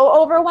so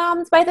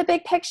overwhelmed by the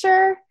big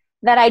picture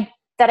that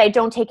I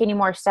don't take any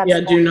more steps. Yeah,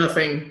 do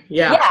nothing.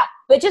 Yeah.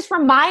 But just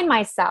remind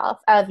myself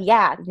of,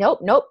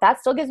 nope, that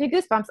still gives me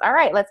goosebumps. All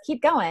right, let's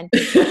keep going.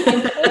 And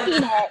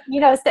taking it,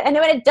 you know, and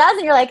when it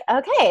doesn't, you're like,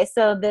 okay,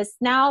 so this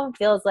now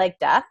feels like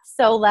death.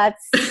 So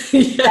let's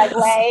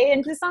segue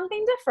into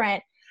something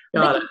different.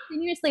 But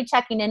continuously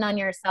checking in on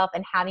yourself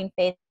and having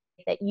faith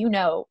that you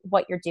know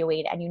what you're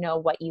doing and you know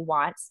what you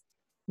want.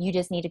 You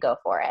just need to go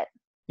for it.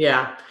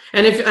 Yeah.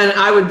 And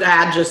I would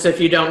add, just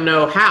if you don't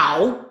know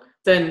how,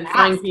 then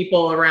find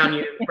people around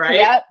you,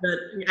 right?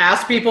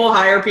 Ask people,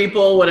 hire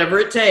people, whatever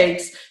it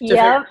takes to figure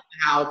out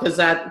how, because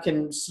that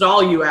can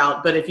stall you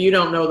out. But if you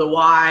don't know the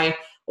why,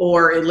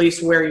 or at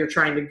least where you're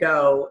trying to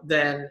go,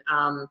 then,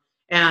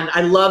 and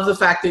I love the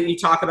fact that you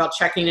talk about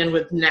checking in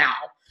with now,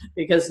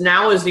 because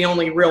now is the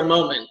only real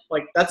moment.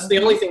 Like, that's the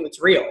only thing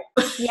that's real.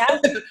 Yeah.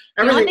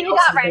 Everything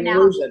else is an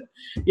illusion.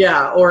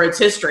 Yeah. Or it's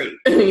history,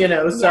 you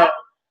know, so.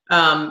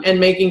 And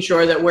making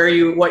sure that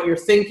what you're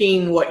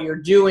thinking, what you're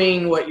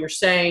doing, what you're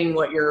saying,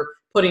 what you're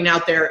putting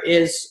out there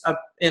is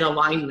in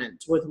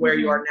alignment with where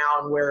you are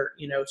now and where,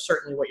 you know,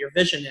 certainly what your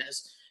vision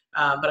is.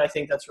 But I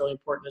think that's really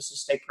important, is to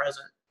stay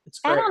present. It's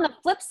great. And on the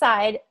flip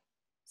side,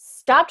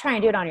 stop trying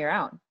to do it on your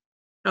own.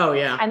 Oh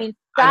yeah. I mean,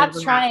 stop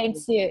trying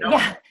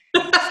to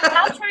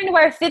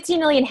wear 15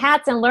 million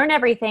hats and learn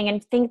everything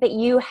and think that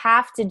you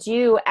have to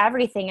do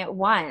everything at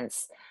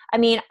once. I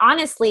mean,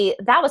 honestly,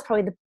 that was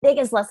probably the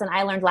biggest lesson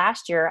I learned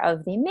last year,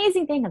 of the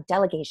amazing thing of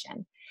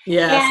delegation.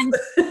 Yes.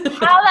 And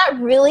how that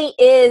really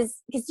is,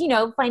 because, you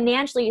know,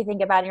 financially you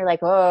think about it and you're like,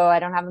 oh, I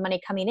don't have the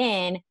money coming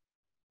in,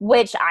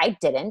 which I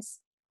didn't.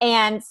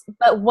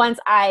 But once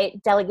I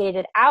delegated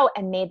it out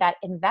and made that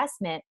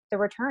investment, the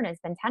return has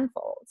been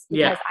tenfold,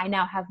 because I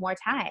now have more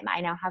time.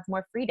 I now have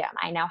more freedom.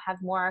 I now have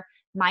more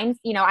mind,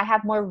 you know, I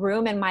have more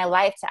room in my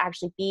life to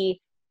actually be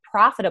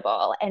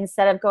profitable,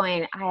 instead of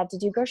going, I have to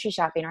do grocery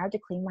shopping or I have to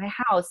clean my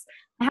house.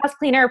 My house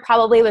cleaner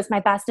probably was my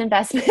best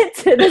investment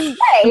to this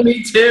day.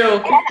 Me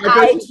too.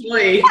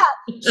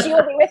 She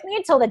will be with me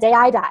until the day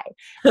I die.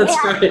 That's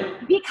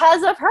right.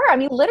 Because of her, I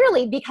mean,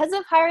 literally because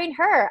of hiring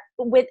her,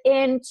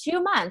 within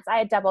 2 months, I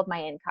had doubled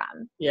my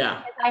income. Yeah.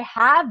 Because I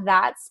have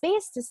that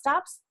space to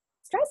stop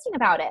stressing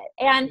about it.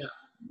 And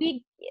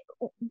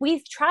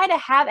we try to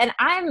have, and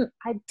I'm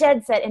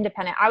dead set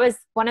independent. I was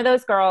one of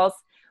those girls.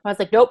 I was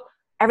like, nope,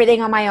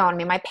 everything on my own. I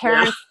mean, my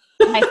parents,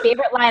 my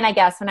favorite line, I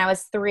guess, when I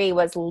was 3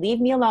 was,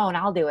 leave me alone,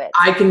 I'll do it.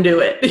 I can do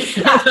it.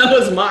 That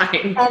was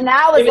mine. And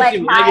that was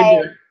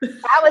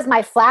that was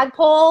my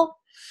flagpole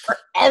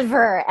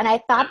forever. And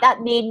I thought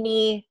that made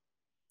me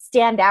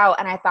stand out.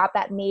 And I thought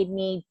that made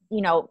me,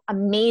 you know,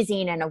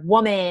 amazing and a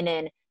woman.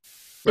 And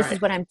this is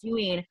what I'm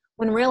doing.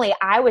 When really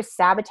I was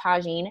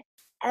sabotaging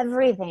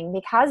everything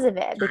because of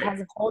it, because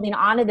of holding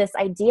on to this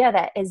idea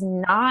that is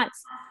not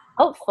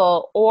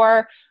helpful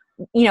or,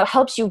 you know,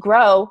 helps you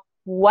grow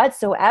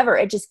whatsoever.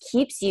 It just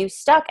keeps you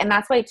stuck. And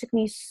that's why it took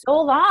me so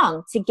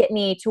long to get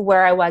me to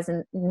where I was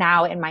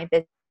now in my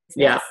business.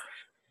 Yeah.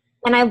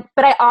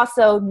 But I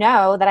also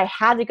know that I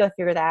had to go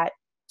through that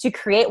to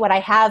create what I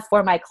have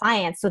for my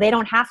clients, so they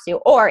don't have to,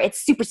 or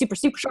it's super, super,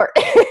 super short.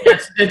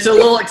 It's a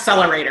little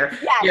accelerator.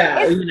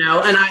 Yeah. You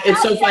know, and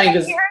it's so funny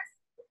because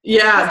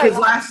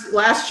because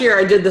last year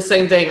I did the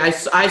same thing. I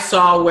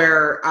saw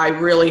where I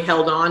really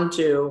held on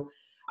to.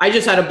 I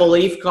just had a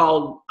belief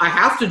called, I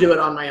have to do it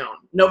on my own.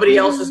 Nobody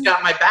else has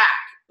got my back.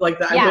 Like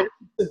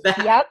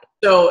that.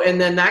 So, and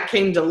then that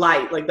came to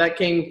light. Like that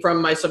came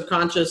from my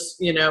subconscious,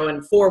 you know,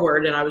 and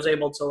forward. And I was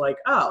able to like,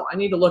 oh, I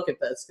need to look at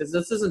this because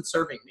this isn't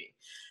serving me.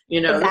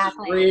 You know, this is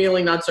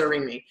really not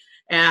serving me.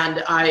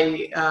 And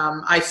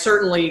I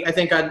certainly, I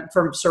think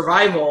from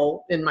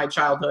survival in my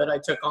childhood, I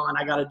took on,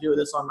 I got to do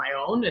this on my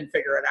own and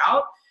figure it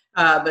out.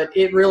 But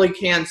it really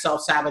can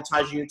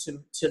self-sabotage you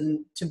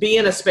to be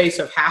in a space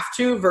of have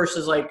to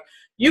versus like,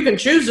 you can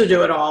choose to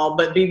do it all,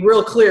 but be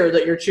real clear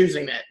that you're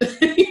choosing it.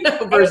 You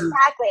know, versus,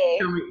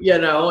 you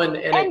know,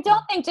 and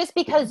don't think just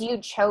because you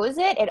chose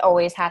it, it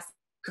always has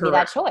to be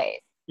that choice.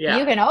 Yeah.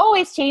 You can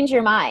always change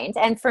your mind.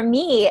 And for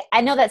me,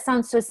 I know that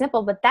sounds so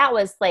simple, but that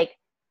was like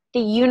the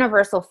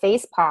universal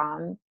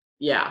facepalm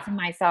to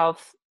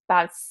myself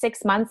about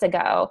 6 months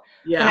ago.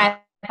 Yeah. And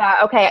I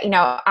thought, okay, you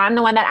know, I'm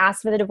the one that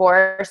asked for the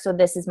divorce, so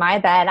this is my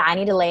bed. I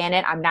need to lay in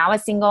it. I'm now a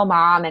single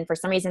mom. And for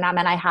some reason that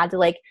meant I had to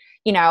like,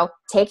 you know,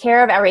 take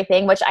care of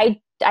everything, which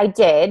I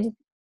did.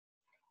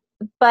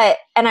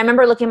 and I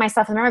remember looking at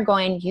myself in the mirror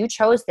going, you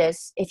chose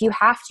this. If you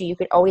have to, you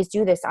could always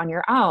do this on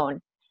your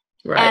own.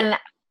 Right. And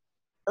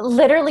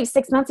literally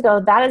 6 months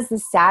ago, that is the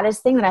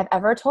saddest thing that I've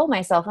ever told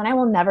myself. And I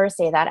will never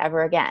say that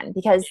ever again,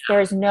 because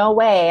there's no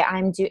way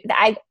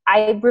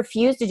I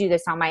refuse to do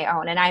this on my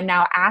own. And I'm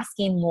now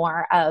asking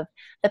more of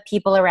the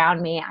people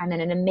around me. I'm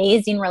in an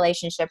amazing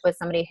relationship with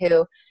somebody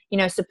who,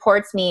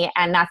 supports me.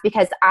 And that's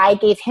because I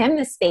gave him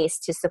the space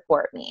to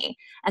support me.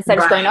 Instead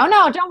of just going, oh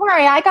no, don't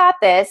worry, I got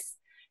this.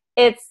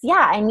 It's,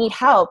 I need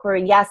help, or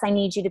yes, I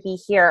need you to be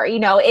here.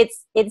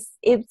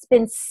 It's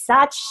been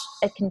such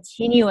a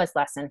continuous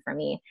lesson for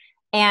me.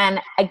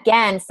 And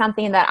again,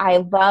 something that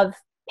I love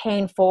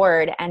paying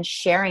forward and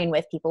sharing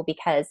with people,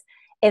 because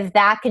if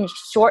that can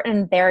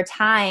shorten their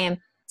time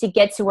to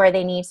get to where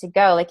they need to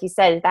go, like you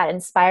said, that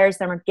inspires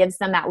them or gives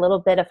them that little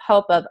bit of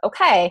hope of,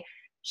 okay,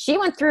 she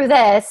went through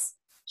this.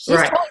 She's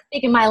totally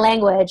speaking my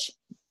language.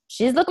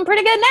 She's looking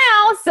pretty good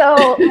now. So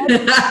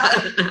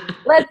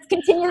let's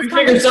continue this conversation.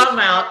 Figure something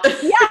out.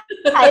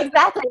 Yeah,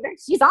 exactly.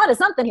 She's on to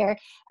something here.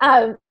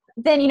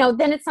 Then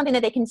it's something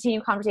that they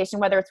continue conversation,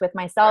 whether it's with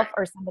myself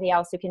or somebody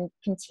else who can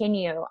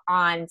continue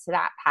on to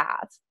that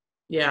path.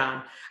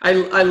 Yeah, I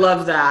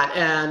love that.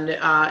 And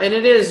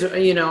it is,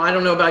 I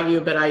don't know about you,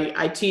 but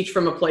I teach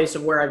from a place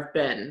of where I've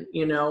been,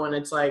 and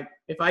it's like,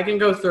 if I can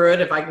go through it,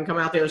 if I can come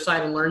out the other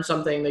side and learn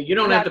something that you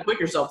don't have to put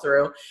yourself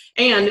through,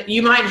 and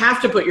you might have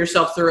to put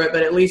yourself through it,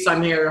 but at least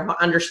I'm here to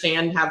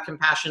understand, have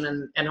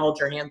compassion, and hold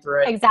your hand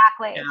through it.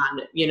 Exactly.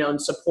 And, and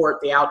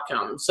support the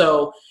outcome.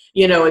 So,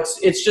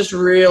 it's just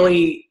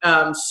really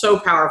so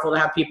powerful to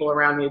have people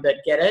around you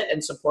that get it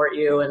and support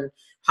you, and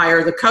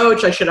hire the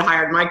coach. I should have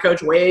hired my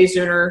coach way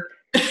sooner.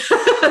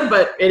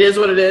 But it is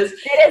what it is.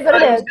 It is what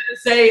it is. I was going to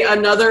say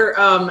another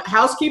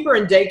housekeeper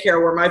and daycare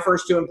were my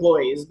first two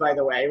employees, by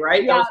the way,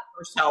 right? Yeah. That was the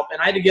first help.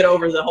 And I had to get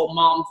over the whole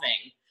mom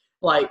thing,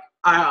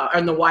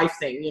 and the wife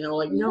thing,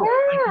 no, I can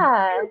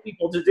hire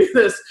people to do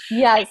this.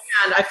 Yes.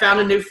 And I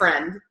found a new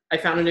friend.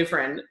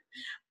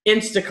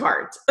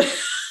 Instacart.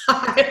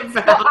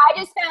 I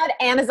just found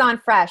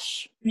Amazon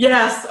Fresh.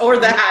 Yes, or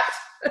that.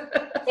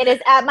 It is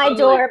at my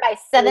door by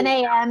 7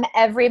 a.m.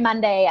 every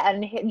Monday.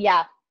 And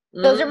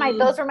those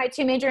were my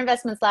two major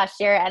investments last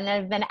year, and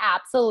they've been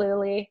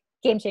absolutely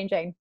game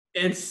changing.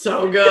 It's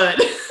so good.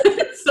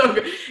 It's so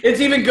good.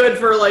 It's even good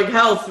for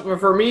health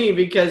for me,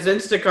 because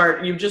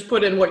Instacart, you just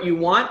put in what you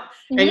want,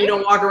 and you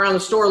don't walk around the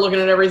store looking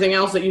at everything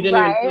else that you didn't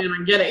even plan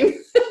on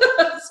getting.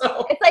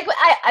 So it's like,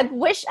 I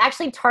wish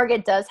actually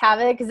Target does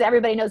have it, because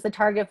everybody knows the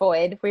Target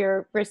void.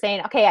 We're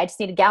saying, okay, I just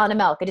need a gallon of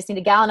milk. Then you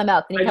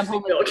come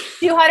home with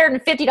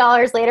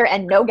 $250 later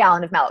and no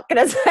gallon of milk. And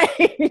it's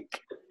like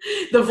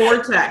the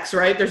vortex,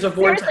 right? There's a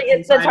vortex. Seriously,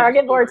 it's the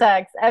Target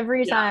vortex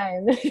every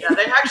time. Yeah,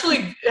 they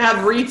actually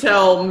have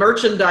retail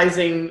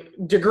merchandising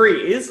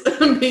degrees,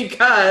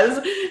 because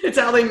it's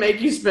how they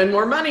make you spend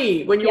more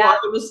money when you walk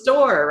in the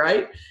store,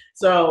 right?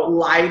 So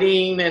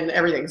lighting and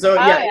everything. So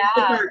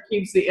Instacart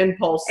keeps the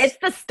impulse. It's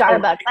the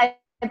Starbucks. I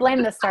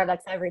blame the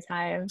Starbucks every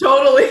time.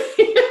 Totally.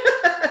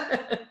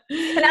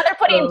 So now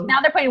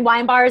they're putting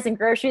wine bars in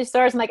grocery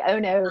stores. I'm like, oh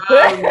no.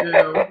 I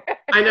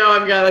know.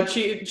 I've got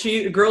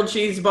a grilled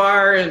cheese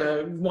bar and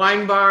a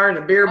wine bar and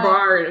a beer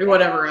bar and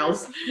whatever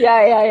else.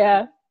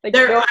 Yeah.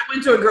 I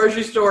went to a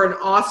grocery store in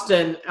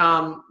Austin.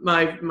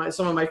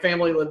 Some of my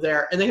family lived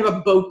there, and they have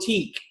a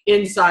boutique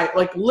inside,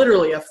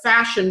 literally a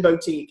fashion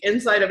boutique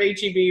inside of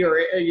H-E-B or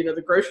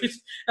the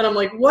groceries. And I'm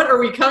like, what are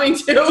we coming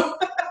to?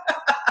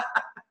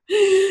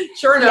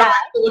 Sure enough, I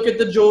have to look at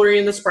the jewelry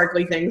and the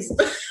sparkly things.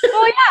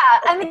 Well, yeah.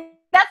 I mean,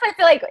 that's why I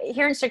feel like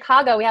here in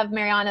Chicago, we have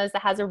Mariano's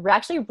that has a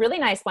actually really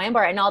nice wine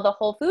bar, and all the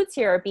Whole Foods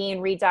here are being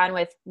redone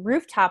with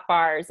rooftop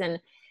bars, and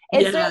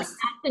it's just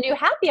the new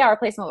happy hour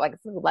place. I'm like,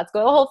 let's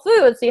go to Whole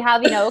Foods. So you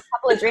have, a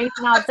couple of drinks,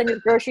 and all of a sudden you're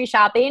grocery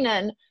shopping,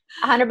 and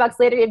 $100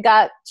 later you've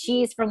got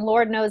cheese from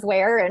Lord knows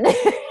where, and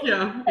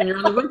and you're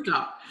on the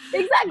rooftop.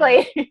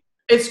 Exactly.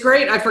 It's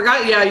great. I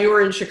forgot. Yeah, you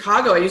were in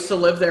Chicago. I used to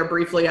live there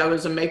briefly. I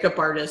was a makeup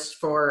artist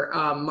for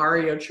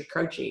Mario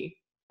Ciccocci.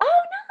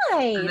 Oh,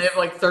 nice. And they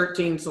have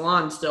 13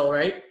 salons still,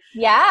 right?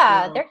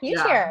 Yeah, they're huge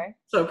here.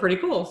 So pretty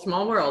cool.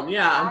 Small world.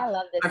 Yeah. I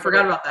love this. I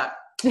forgot about that.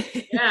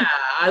 Yeah,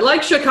 I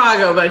like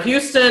Chicago, but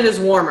Houston is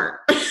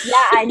warmer.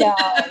 Yeah, I know.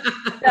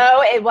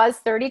 So it was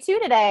 32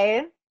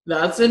 today.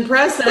 That's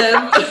impressive.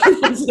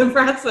 That's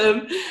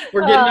impressive.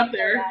 We're getting up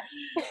there.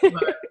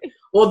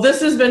 Well,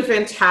 this has been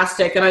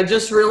fantastic, and I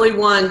just really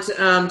want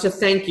to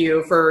thank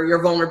you for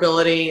your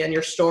vulnerability and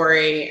your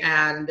story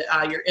and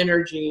your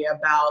energy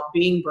about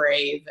being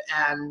brave,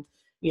 and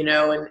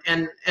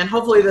and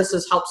hopefully this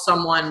has helped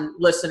someone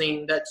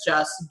listening that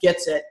just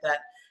gets it, that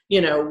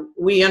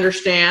we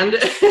understand,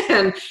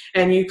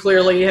 and you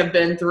clearly have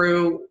been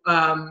through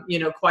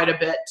quite a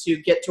bit to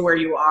get to where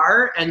you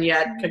are, and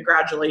yet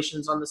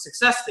congratulations on the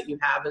success that you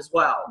have as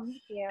well.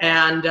 Thank you.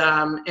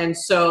 And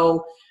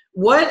so.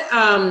 What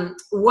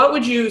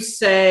would you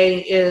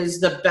say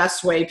is the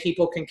best way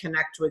people can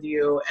connect with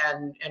you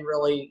and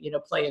really,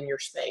 play in your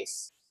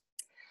space?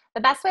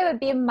 The best way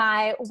would be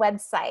my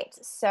website.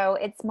 So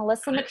it's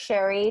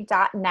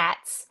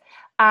melissamcsherry.net.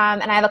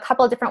 And I have a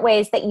couple of different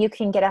ways that you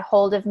can get a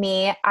hold of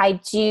me. I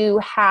do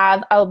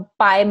have a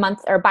bi-month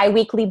or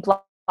bi-weekly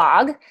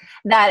blog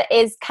that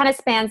is kind of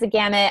spans the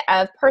gamut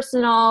of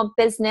personal,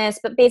 business,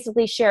 but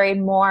basically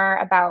sharing more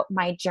about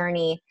my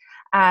journey.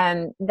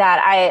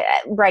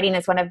 Writing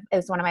is one of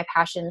my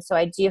passions. So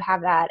I do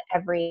have that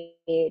every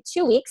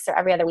 2 weeks or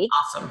every other week.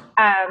 Awesome.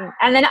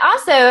 And then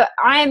also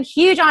I'm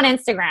huge on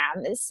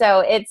Instagram.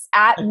 So it's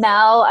at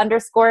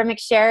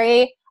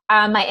Mel_McSherry.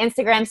 My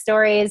Instagram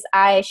stories,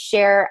 I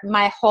share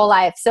my whole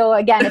life. So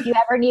again, if you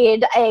ever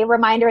need a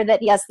reminder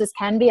that yes, this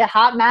can be a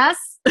hot mess,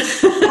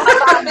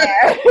 I'm on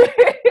there.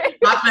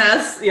 Hot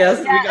mess. Yes,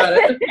 we got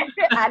it.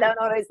 I don't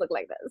always look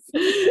like this.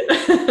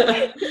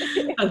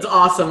 That's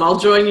awesome. I'll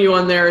join you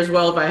on there as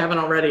well if I haven't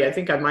already. I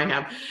think I might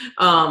have.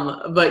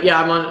 But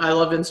yeah, I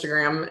love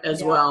Instagram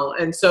as well.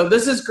 And so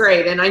this is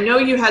great. And I know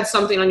you had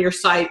something on your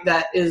site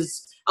that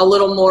is a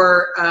little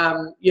more,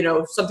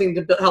 something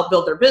to help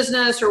build their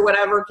business or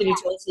whatever. Can you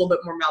tell us a little bit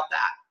more about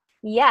that?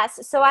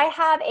 Yes. So I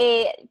have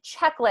a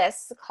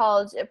checklist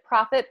called a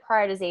profit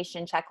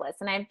prioritization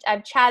checklist. And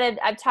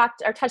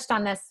I've touched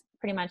on this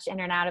pretty much in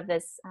and out of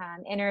this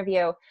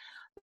interview.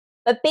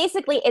 But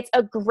basically, it's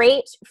a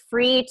great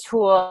free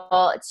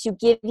tool to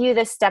give you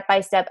the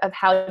step-by-step of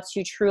how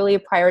to truly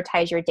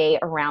prioritize your day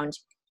around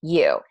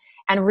you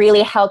and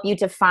really help you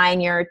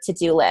define your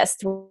to-do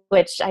list,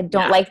 which I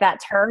don't like that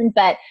term,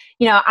 but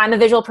I'm a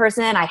visual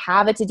person. I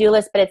have a to-do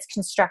list, but it's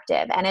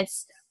constructive, and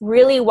it's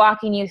really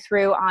walking you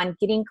through on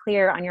getting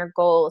clear on your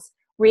goals,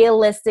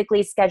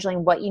 realistically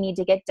scheduling what you need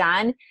to get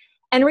done,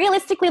 and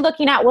realistically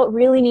looking at what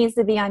really needs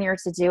to be on your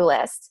to-do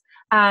list.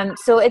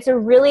 So it's a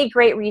really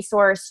great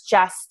resource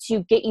just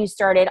to get you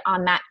started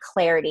on that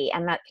clarity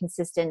and that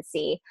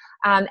consistency.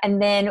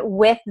 And then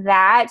with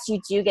that, you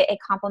do get a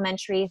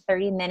complimentary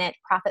 30-minute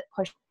profit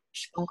push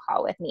phone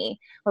call with me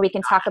where we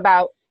can talk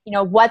about,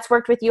 what's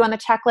worked with you on the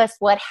checklist,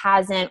 what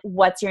hasn't,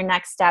 what's your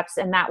next steps.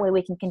 And that way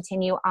we can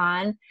continue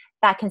on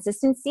that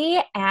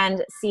consistency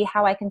and see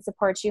how I can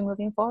support you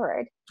moving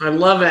forward. I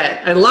love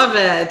it. I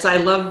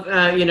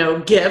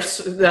love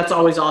gifts. That's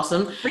always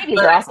awesome. Freebies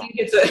are awesome.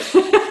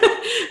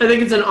 I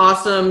think it's an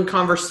awesome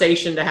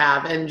conversation to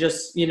have. And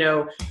just,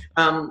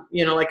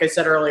 like I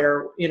said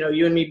earlier,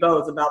 you and me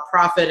both about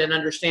profit and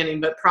understanding,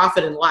 but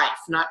profit in life,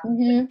 not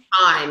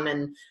time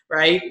and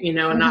right, and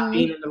not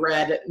being in the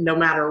red no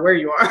matter where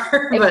you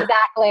are. But,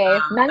 exactly.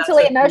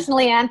 Mentally,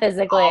 emotionally, and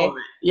physically.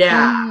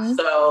 Yeah.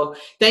 So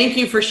thank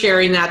you for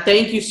sharing that.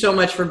 Thank you so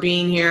much for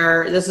being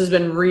here. This has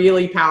been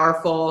really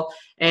powerful.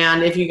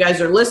 And if you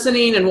guys are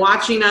listening and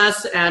watching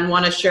us and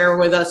want to share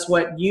with us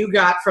what you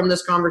got from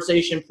this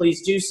conversation,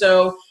 please do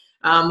so.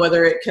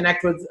 Whether it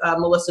connect with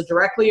Melissa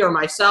directly or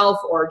myself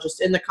or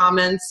just in the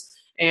comments.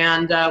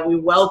 And we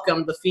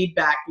welcome the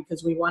feedback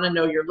because we want to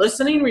know you're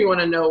listening. We want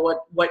to know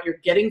what you're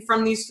getting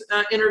from these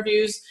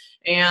interviews.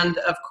 And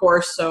of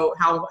course, so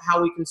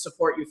how we can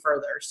support you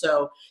further.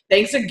 So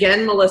thanks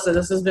again, Melissa.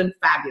 This has been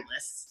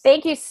fabulous.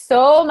 Thank you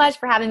so much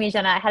for having me,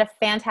 Jena. I had a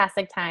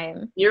fantastic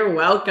time. You're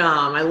welcome.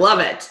 I love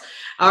it.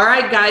 All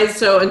right, guys.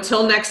 So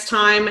until next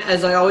time,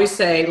 as I always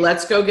say,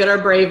 let's go get our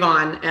brave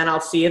on, and I'll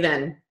see you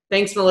then.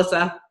 Thanks,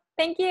 Melissa.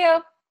 Thank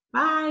you.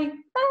 Bye.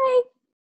 Bye.